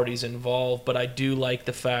all parties involved. But I do like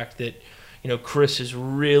the fact that Chris has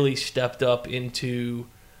really stepped up into,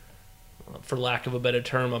 for lack of a better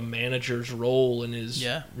term, a manager's role and is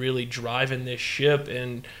really driving this ship.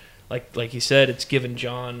 And like you said, it's given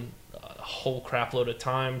John a whole crap load of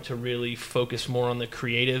time to really focus more on the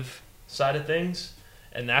creative side of things.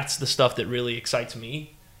 And that's the stuff that really excites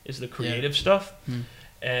me, is the creative stuff.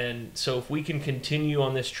 And so if we can continue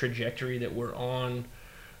on this trajectory that we're on,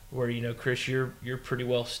 where, Chris, you're pretty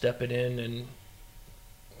well stepping in and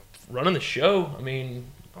running the show. I mean,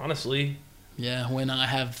 honestly. Yeah, when I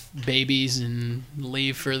have babies and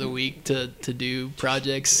leave for the week to do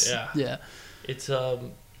projects. Yeah. It's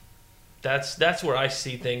that's where I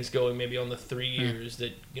see things going maybe on the 3 years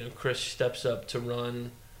that, Chris steps up to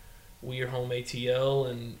run We Are Home ATL,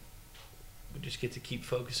 and we just get to keep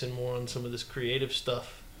focusing more on some of this creative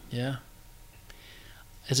stuff. Yeah.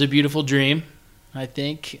 It's a beautiful dream, I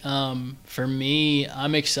think. For me,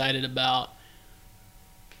 I'm excited about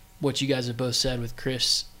what you guys have both said with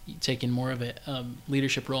Chris taking more of a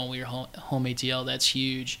leadership role in We Are Home ATL. That's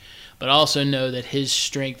huge. But I also know that his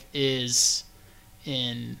strength is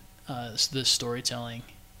in the storytelling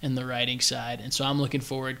and the writing side. And so I'm looking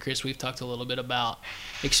forward, Chris, we've talked a little bit about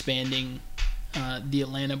expanding the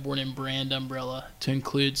Atlanta Born and Brand umbrella to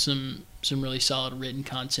include some really solid written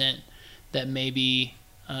content that maybe,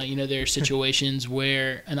 there are situations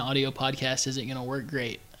where an audio podcast isn't going to work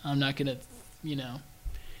great. I'm not going to,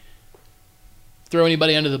 throw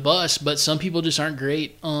anybody under the bus, but some people just aren't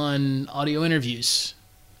great on audio interviews.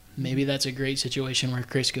 Maybe that's a great situation where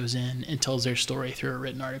Chris goes in and tells their story through a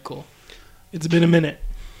written article. It's been a minute.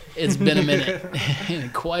 It's been a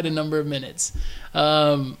minute, quite a number of minutes.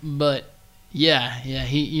 But Yeah.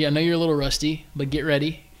 I know you're a little rusty, but get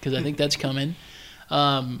ready because I think that's coming.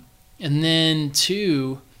 And then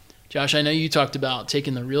 2, Josh, I know you talked about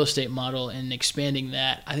taking the real estate model and expanding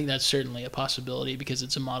that. I think that's certainly a possibility because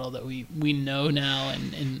it's a model that we know now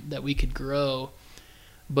and that we could grow.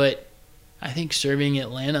 But I think serving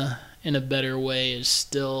Atlanta in a better way is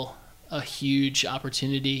still a huge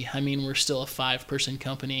opportunity. I mean, we're still a 5-person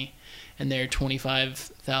company, and there are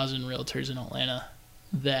 25,000 realtors in Atlanta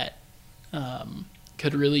that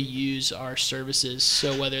could really use our services.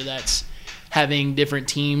 So whether that's having different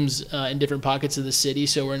teams in different pockets of the city,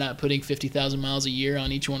 so we're not putting 50,000 miles a year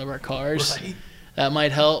on each one of our cars, Right. that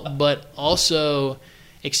might help. But also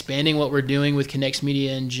expanding what we're doing with Connects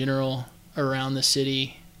Media in general around the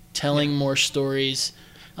city, telling more stories.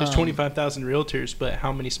 There's 25,000 realtors, but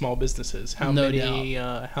how many small businesses? How No many?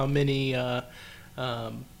 How many?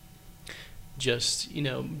 Just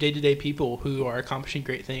day-to-day people who are accomplishing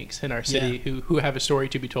great things in our city, who have a story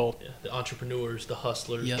to be told. Yeah, the entrepreneurs, the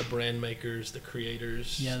hustlers, Yep. the brand makers, the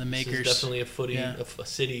creators. Yeah, the This is makers. definitely Yeah. a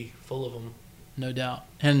city full of them. No doubt.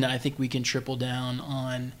 And I think we can triple down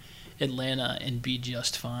on Atlanta and be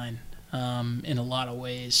just fine in a lot of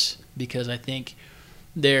ways, because I think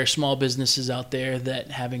there are small businesses out there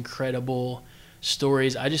that have incredible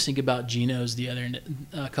stories. I just think about Gino's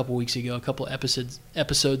a couple weeks ago, a couple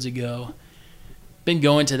episodes ago. Been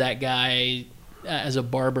going to that guy as a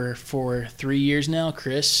barber for 3 years now.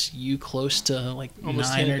 Chris, you close to like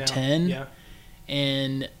Almost 9 or now. 10. Yeah.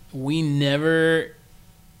 And we never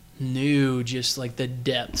knew just like the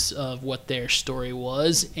depths of what their story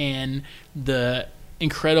was and the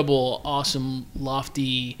incredible, awesome,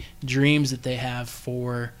 lofty dreams that they have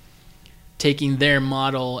for taking their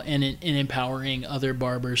model and empowering other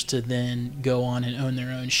barbers to then go on and own their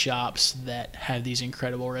own shops that have these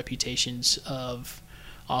incredible reputations of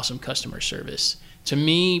awesome customer service. To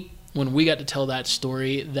me, when we got to tell that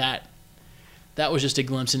story, that was just a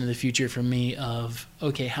glimpse into the future for me of,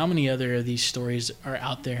 okay, how many other of these stories are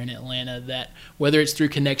out there in Atlanta that, whether it's through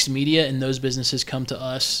Connects Media and those businesses come to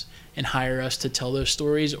us and hire us to tell those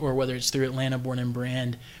stories, or whether it's through Atlanta Born and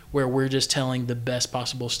Brand, where we're just telling the best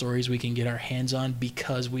possible stories we can get our hands on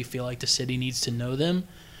because we feel like the city needs to know them.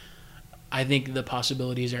 I think the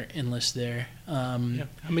possibilities are endless there. Yeah.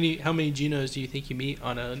 How many Ginos do you think you meet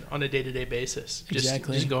on a day-to-day basis?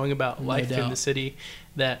 Exactly. Just going about No life in doubt. the city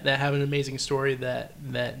that have an amazing story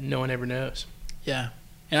that no one ever knows. Yeah.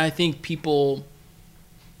 And I think people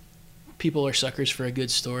are suckers for a good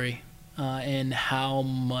story. And how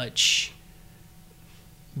much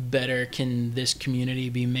better can this community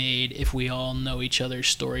be made if we all know each other's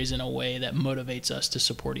stories in a way that motivates us to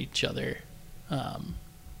support each other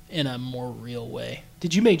in a more real way.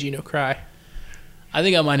 Did you make Gino cry? I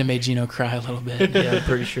think I might have made Gino cry a little bit. Yeah, I'm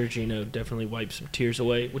pretty sure Gino definitely wiped some tears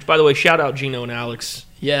away. Which, by the way, shout out Gino and Alex.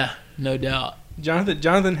 Yeah, no doubt.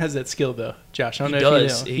 Jonathan has that skill though. Josh, I don't He know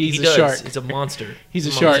does. if you know. He's He a does. shark. It's a monster. He's a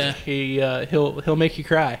Monster. shark. Yeah. He'll make you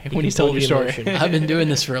cry when can he's telling pull your the story. emotion. I've been doing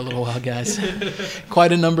this for a little while, guys.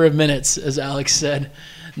 Quite a number of minutes, as Alex said.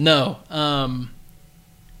 No.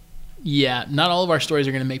 Yeah, not all of our stories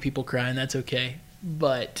are going to make people cry, and that's okay.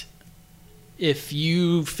 But if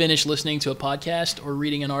you finish listening to a podcast or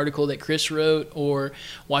reading an article that Chris wrote or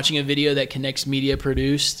watching a video that Connects Media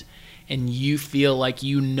produced, and you feel like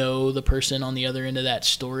you know the person on the other end of that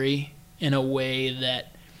story in a way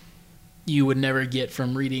that you would never get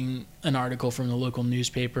from reading an article from the local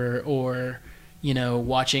newspaper or,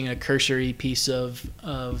 watching a cursory piece of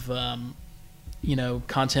content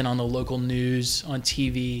on the local news on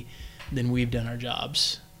TV, then we've done our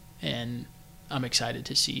jobs. And I'm excited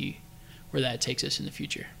to see where that takes us in the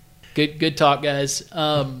future. Good talk, guys.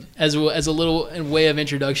 As a little way of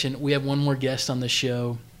introduction, we have one more guest on the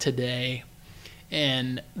show today,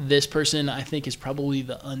 and this person I think is probably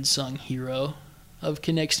the unsung hero of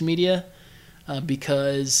Connects Media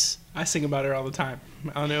because I sing about her all the time.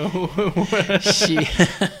 I don't know.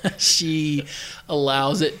 she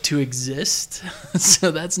allows it to exist, so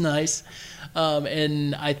that's nice.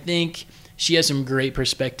 And I think she has some great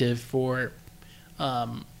perspective for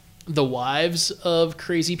the wives of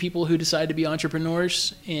crazy people who decide to be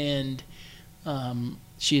entrepreneurs, and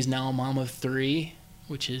she is now a mom of 3,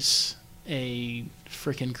 which is a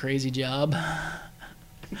freaking crazy job.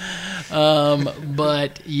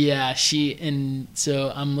 But yeah,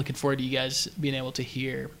 so I'm looking forward to you guys being able to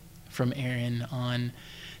hear from Erin on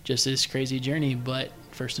just this crazy journey. But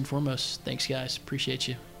first and foremost, thanks guys, appreciate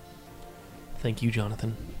you. Thank you,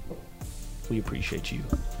 Jonathan. We appreciate you.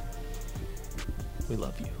 We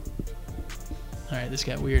love you. All right, this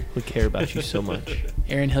got weird. We care about you so much.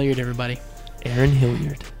 Erin Hilliard, everybody. Erin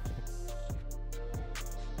Hilliard.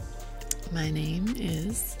 My name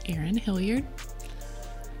is Erin Hilliard.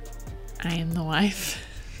 I am the wife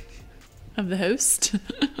of the host.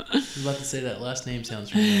 I was about to say that last name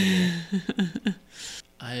sounds familiar.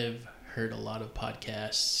 I have heard a lot of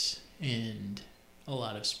podcasts and a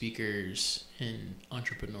lot of speakers and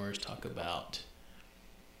entrepreneurs talk about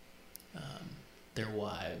their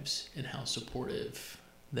wives and how supportive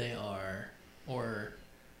they are, or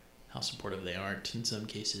how supportive they aren't in some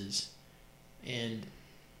cases. And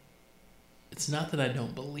it's not that I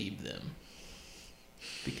don't believe them,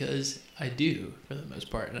 because I do for the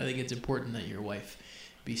most part. And I think it's important that your wife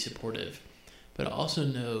be supportive. But I also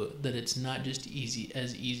know that it's not just easy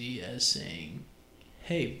as saying,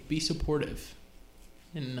 hey, be supportive,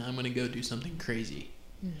 and I'm going to go do something crazy.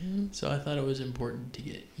 Mm-hmm. So I thought it was important to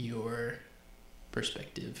get your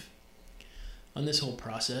perspective on this whole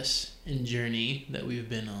process and journey that we've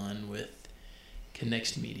been on with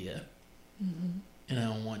Connects Media. Mm-hmm. And I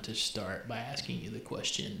want to start by asking you the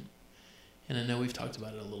question, and I know we've talked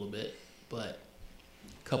about it a little bit, but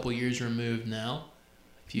a couple years removed now,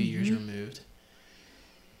 a few years removed,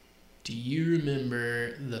 do you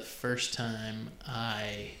remember the first time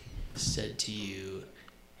I said to you,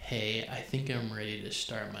 hey, I think I'm ready to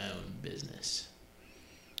start my own business?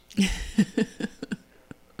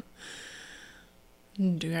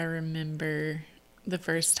 Do I remember the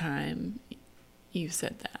first time you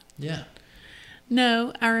said that? Yeah.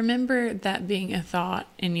 No, I remember that being a thought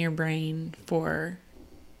in your brain for,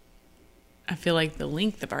 I feel like, the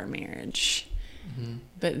length of our marriage. Mm-hmm.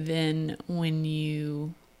 But then when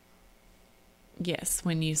you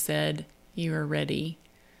said you were ready,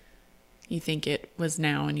 you think it was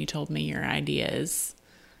now, and you told me your ideas,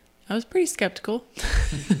 I was pretty skeptical.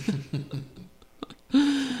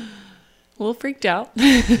 A little freaked out.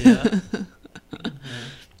 Yeah.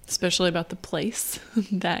 Especially about the place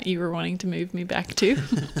that you were wanting to move me back to.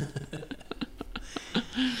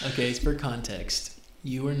 Okay, so for context,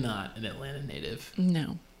 you are not an Atlanta native.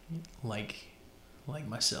 No. Like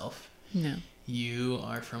myself. No. You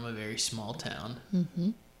are from a very small town. Mm-hmm.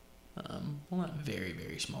 Well, not very,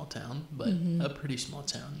 very small town, but a pretty small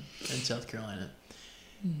town in South Carolina.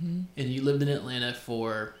 Mm-hmm. And you lived in Atlanta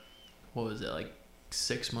for, what was it, like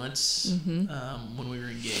 6 months when we were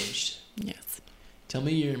engaged. Yes. Tell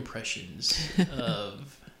me your impressions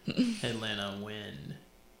of Atlanta when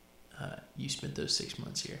you spent those 6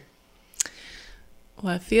 months here.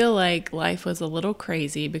 Well, I feel like life was a little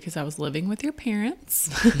crazy because I was living with your parents.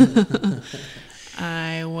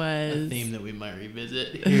 I was... A theme that we might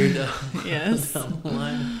revisit here down, yes. down the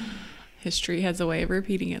line. History has a way of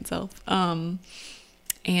repeating itself.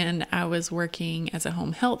 And I was working as a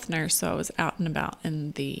home health nurse, so I was out and about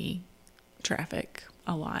in the traffic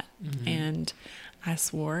a lot. Mm-hmm. And I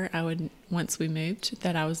swore I would, once we moved,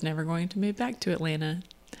 that I was never going to move back to Atlanta,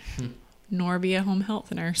 nor be a home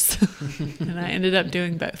health nurse. And I ended up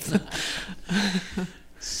doing both.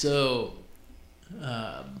 So,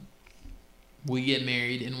 we get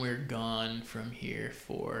married and we're gone from here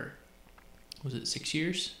for, was it 6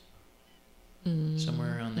 years?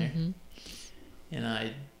 Somewhere around there. Mm-hmm. And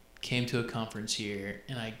I came to a conference here,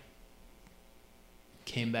 and I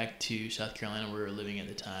came back to South Carolina where we were living at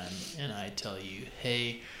the time, and I tell you,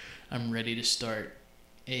 hey, I'm ready to start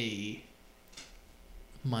my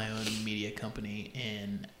own media company,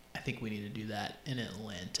 and I think we need to do that in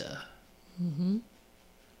Atlanta. Mm-hmm.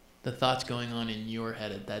 The thoughts going on in your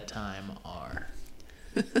head at that time are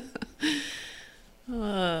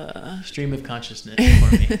stream of consciousness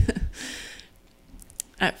for me.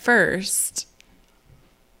 At first,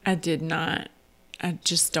 I didn't want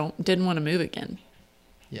to move again.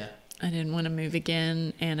 Yeah. I didn't want to move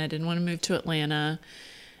again, and I didn't want to move to Atlanta,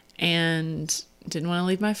 and didn't want to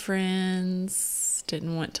leave my friends,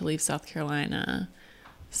 didn't want to leave South Carolina.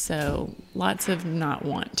 So lots of not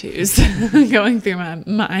want to's going through my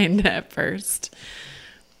mind at first.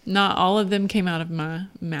 Not all of them came out of my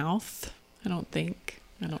mouth, I don't think.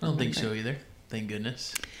 I don't think so either. Thank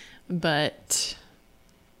goodness. But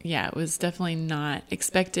yeah, it was definitely not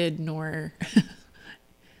expected nor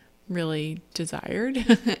really desired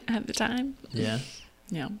at the time. Yeah.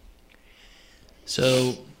 Yeah.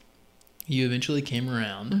 So you eventually came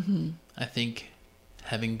around. Mm-hmm. I think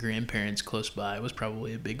having grandparents close by was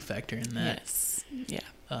probably a big factor in that. Yes. Yeah.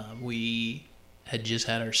 We had just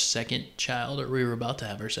had our second child, or we were about to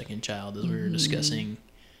have our second child as we were discussing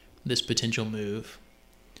this potential move.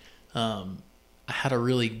 I had a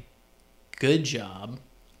really good job.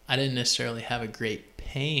 I didn't necessarily have a great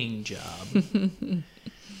paying job.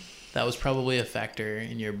 That was probably a factor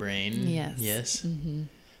in your brain. Yes. Yes. Mm-hmm.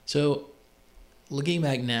 So looking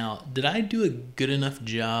back now, did I do a good enough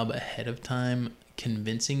job ahead of time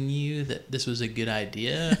convincing you that this was a good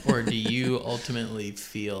idea, or do you ultimately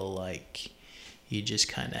feel like you just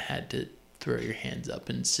kind of had to throw your hands up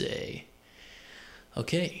and say,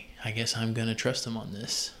 okay, I guess I'm going to trust him on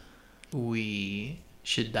this? We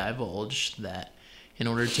should divulge that in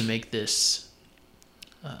order to make this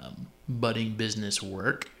budding business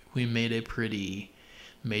work, we made a pretty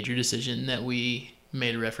major decision that we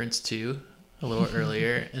made reference to a little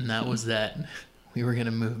earlier, and that was that we were going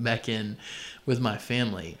to move back in with my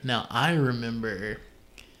family. Now, I remember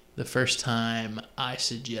the first time I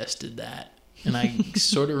suggested that, and I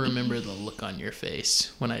sort of remember the look on your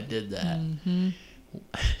face when I did that.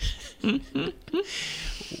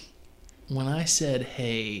 When I said,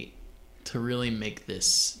 hey, to really make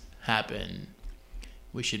this happen,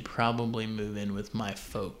 we should probably move in with my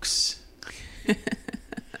folks.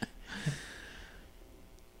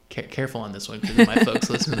 Careful on this one, because my folks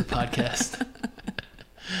listen to the podcast.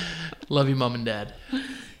 Love you, Mom and Dad.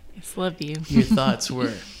 Yes, love you. Your thoughts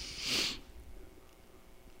were?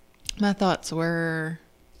 My thoughts were...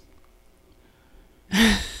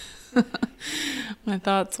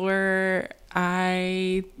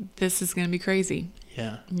 this is going to be crazy.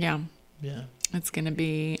 Yeah. Yeah. Yeah. It's going to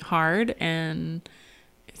be hard, and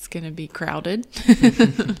it's going to be crowded.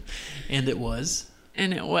 And it was.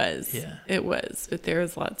 And it was. Yeah. It was. But there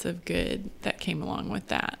was lots of good that came along with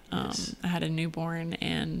that. Yes. I had a newborn,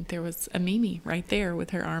 and there was a Mimi right there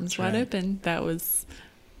with her arms wide right. open that was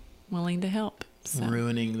willing to help. So.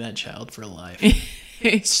 Ruining that child for life.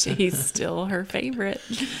 She's still her favorite.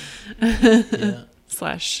 Yeah.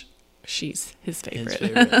 / she's his favorite. His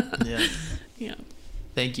favorite. Yeah. Yeah.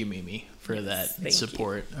 Thank you, Mimi, for Yes, that thank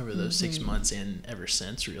support over those 6 months and ever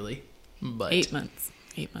since, really. But 8 months.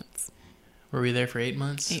 8 months. Were we there for 8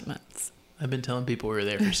 months? 8 months. I've been telling people we were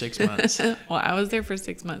there for 6 months. Well, I was there for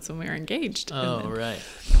 6 months when we were engaged. Oh, right.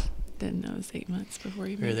 Then it was 8 months before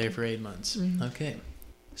you We were moved there here. for 8 months. Mhm. Okay.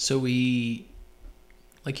 So we,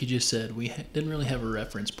 like you just said, we didn't really have a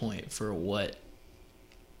reference point for what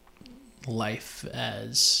life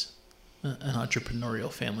as an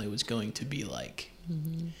entrepreneurial family was going to be like.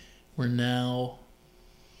 Mm-hmm. We're now,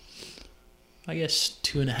 I guess,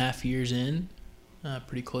 2.5 years in,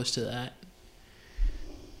 pretty close to that.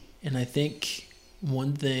 And I think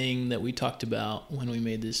one thing that we talked about when we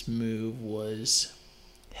made this move was,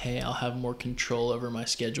 hey, I'll have more control over my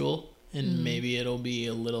schedule, and maybe it'll be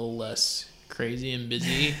a little less crazy and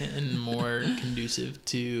busy and more conducive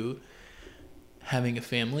to having a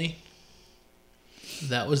family.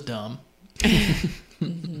 That was dumb.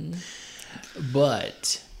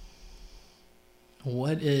 But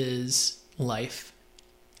what is life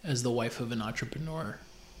as the wife of an entrepreneur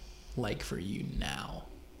like for you now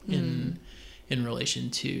in relation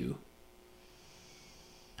to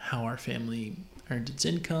how our family earned its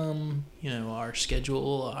income, our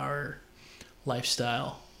schedule, our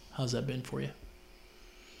lifestyle? How's that been for you?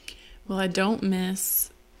 Well, I don't miss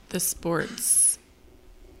the sports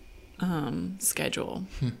schedule.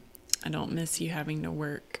 I don't miss you having to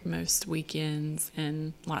work most weekends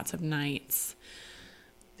and lots of nights.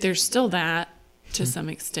 There's still that to some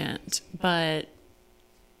extent, but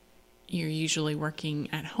you're usually working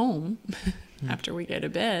at home after we go to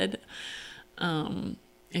bed.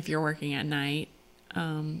 If you're working at night,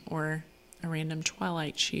 or a random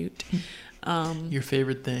Twilight shoot. Your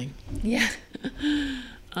favorite thing? Yeah.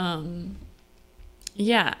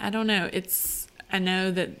 Yeah, I don't know. I know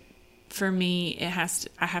that for me,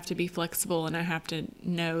 I have to be flexible, and I have to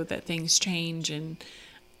know that things change, and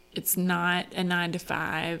it's not a 9 to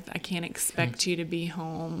 5. I can't expect you to be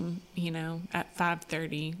home, at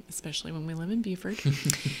 5:30, especially when we live in Beaufort.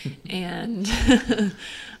 And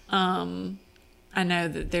I know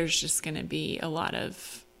that there's just going to be a lot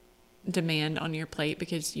of demand on your plate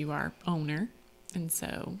because you are owner, and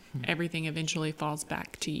so everything eventually falls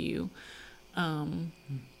back to you.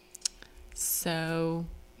 So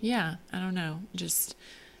yeah, I don't know. Just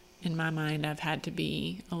in my mind, I've had to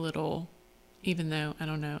be a little, even though I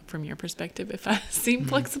don't know from your perspective if I seem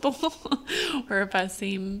flexible or if I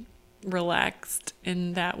seem relaxed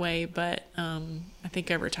in that way, but I think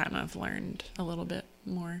over time I've learned a little bit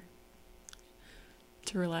more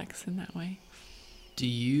to relax in that way. I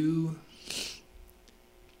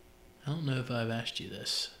don't know if I've asked you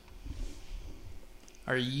this.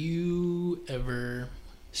 Are you ever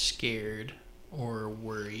scared or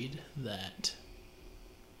worried that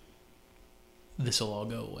this will all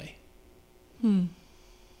go away?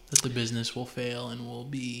 That the business will fail and we'll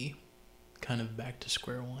be kind of back to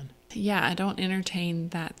square one? Yeah, I don't entertain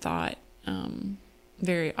that thought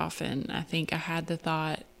very often. I think I had the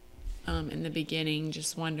thought in the beginning,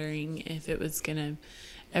 just wondering if it was going to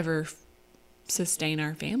ever sustain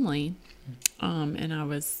our family. And I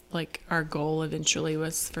was like, our goal eventually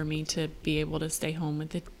was for me to be able to stay home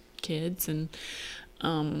with the kids, and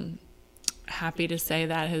happy to say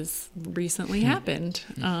that has recently happened.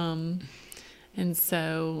 And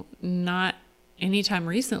so not anytime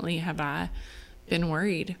recently have I been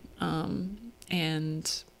worried.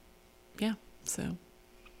 And yeah, so.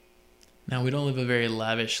 Now, we don't live a very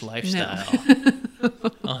lavish lifestyle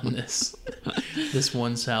on this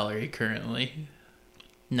one salary currently.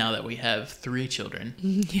 Now that we have 3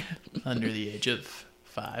 children under the age of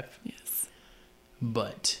 5. Yes.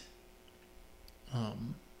 But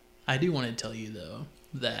I do want to tell you, though,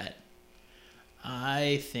 that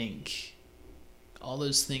I think all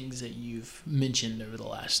those things that you've mentioned over the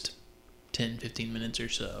last 10, 15 minutes or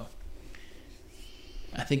so,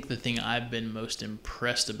 I think the thing I've been most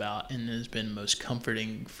impressed about and has been most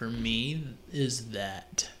comforting for me is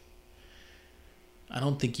that I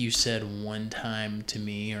don't think you said one time to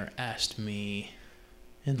me or asked me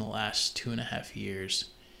in the last 2.5 years,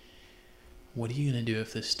 what are you going to do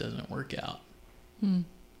if this doesn't work out? And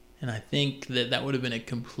I think that would have been a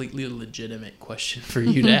completely legitimate question for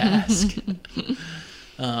you to ask.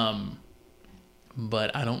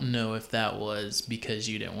 But I don't know if that was because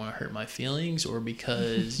you didn't want to hurt my feelings or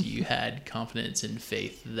because you had confidence and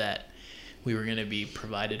faith that we were going to be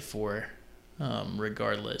provided for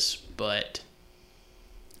regardless. But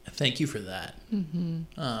thank you for that.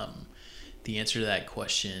 The answer to that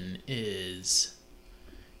question is,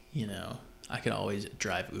 I could always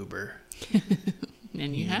drive Uber.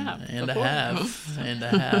 And you have. And before. I have.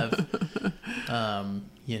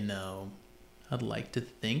 I'd like to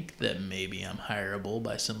think that maybe I'm hireable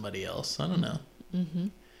by somebody else. I don't know.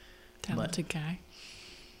 Talented guy.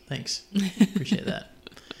 Thanks. Appreciate that.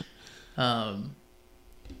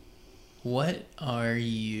 What are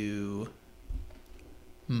you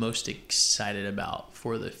most excited about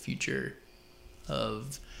for the future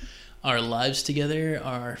of our lives together,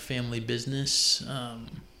 our family business,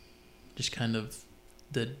 just kind of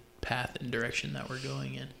the path and direction that we're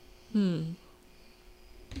going in?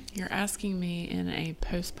 You're asking me in a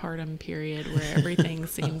postpartum period where everything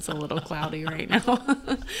seems a little cloudy right now.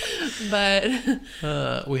 But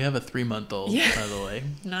we have a 3-month-old, by the way.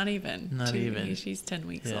 Not even. She's 10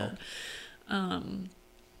 weeks old.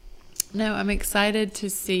 No, I'm excited to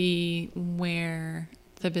see where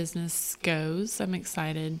the business goes. I'm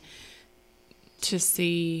excited to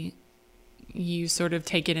see you sort of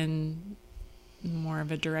take it in more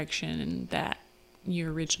of a direction that you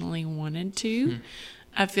originally wanted to.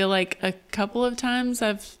 I feel like a couple of times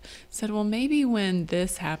I've said, well, maybe when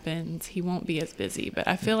this happens, he won't be as busy. But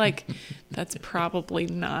I feel like that's probably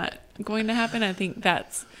not going to happen. I think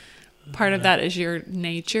that's part of that is your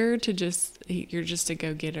nature you're just a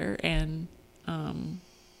go-getter. And I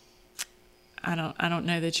don't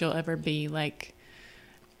know that you'll ever be like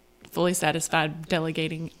fully satisfied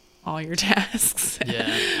delegating all your tasks.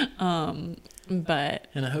 But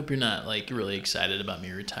and I hope you're not like really excited about me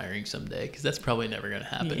retiring someday, because that's probably never going to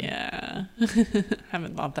happen. Yeah.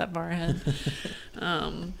 Haven't thought that far ahead.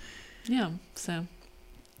 So.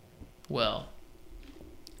 Well,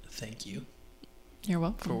 thank you. You're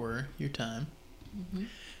welcome. For your time.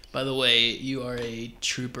 By the way, you are a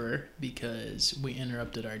trooper because we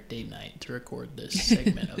interrupted our date night to record this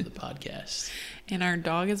segment of the podcast. And our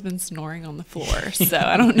dog has been snoring on the floor, so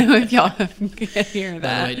I don't know if y'all can hear that.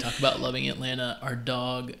 By the way, talk about loving Atlanta. Our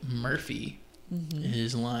dog, Murphy,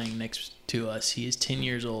 is lying next to us. He is 10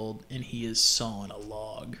 years old, and he is sawing a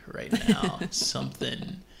log right now.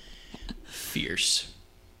 Something fierce.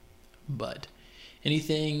 But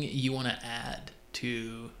anything you want to add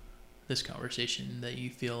to this conversation that you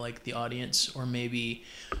feel like the audience, or maybe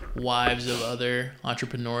wives of other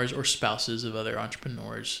entrepreneurs or spouses of other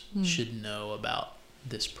entrepreneurs should know about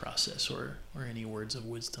this process, or any words of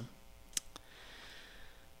wisdom?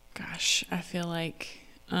 Gosh, I feel like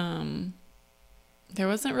there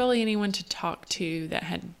wasn't really anyone to talk to that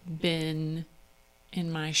had been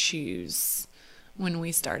in my shoes when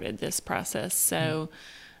we started this process. So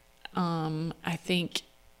I think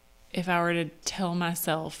if I were to tell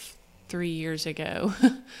myself 3 years ago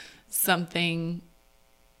something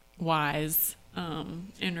wise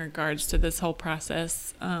in regards to this whole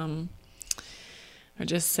process, I would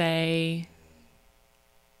just say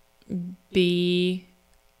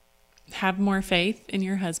have more faith in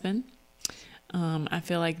your husband. I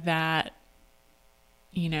feel like that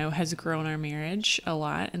has grown our marriage a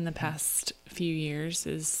lot in the past few years,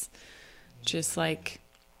 is just like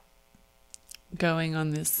going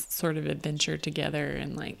on this sort of adventure together,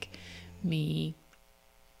 and like me,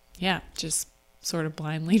 just sort of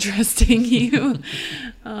blindly trusting you.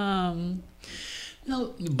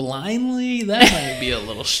 Well, blindly, that might be a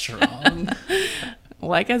little strong.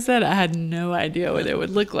 Like I said, I had no idea what it would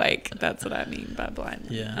look like. That's what I mean by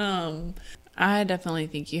blindly. Yeah. I definitely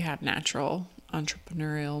think you have natural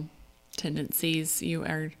entrepreneurial tendencies. You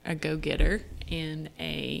are a go-getter and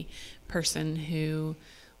a person who,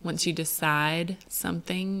 once you decide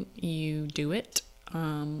something, you do it,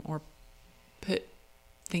 or put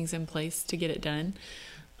things in place to get it done.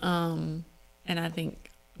 And I think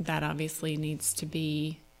that obviously needs to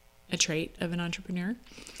be a trait of an entrepreneur.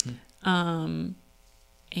 And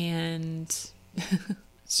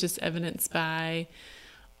it's just evidenced by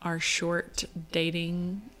our short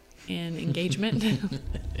dating and engagement.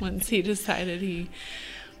 Once he decided he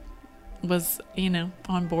was,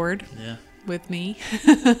 on board Yeah. with me,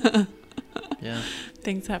 Yeah.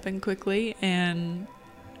 things happen quickly, and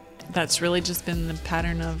that's really just been the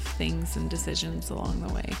pattern of things and decisions along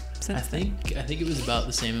the way since then. I think it was about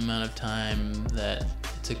the same amount of time that it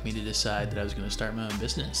took me to decide that I was going to start my own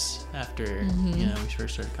business after, we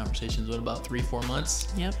first started conversations. What, about 3-4 months?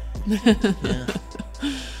 Yep. Yeah.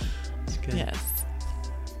 It's good. Yes.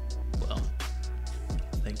 Well,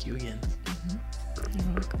 thank you again.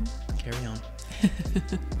 You're welcome. Carry on.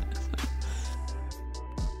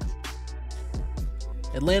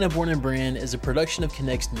 Atlanta Born and Brand is a production of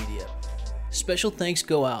Connects Media. Special thanks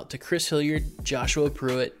go out to Chris Hilliard, Joshua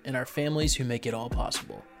Pruitt, and our families who make it all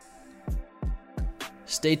possible.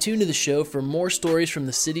 Stay tuned to the show for more stories from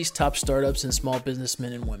the city's top startups and small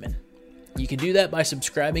businessmen and women. You can do that by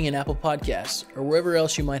subscribing in Apple Podcasts or wherever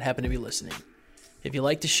else you might happen to be listening. If you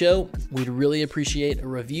like the show, we'd really appreciate a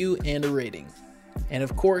review and a rating. And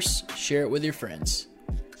of course, share it with your friends.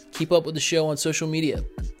 Keep up with the show on social media.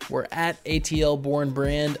 We're at ATL Born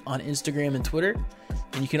Brand on Instagram and Twitter,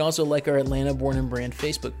 and you can also like our Atlanta Born and Brand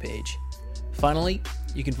Facebook page. Finally,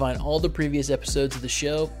 you can find all the previous episodes of the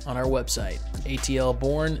show on our website,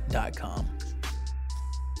 atlborn.com.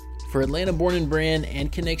 For Atlanta Born and Brand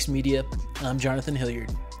and Connects Media, I'm Jonathan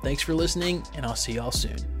Hilliard. Thanks for listening, and I'll see y'all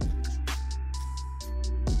soon.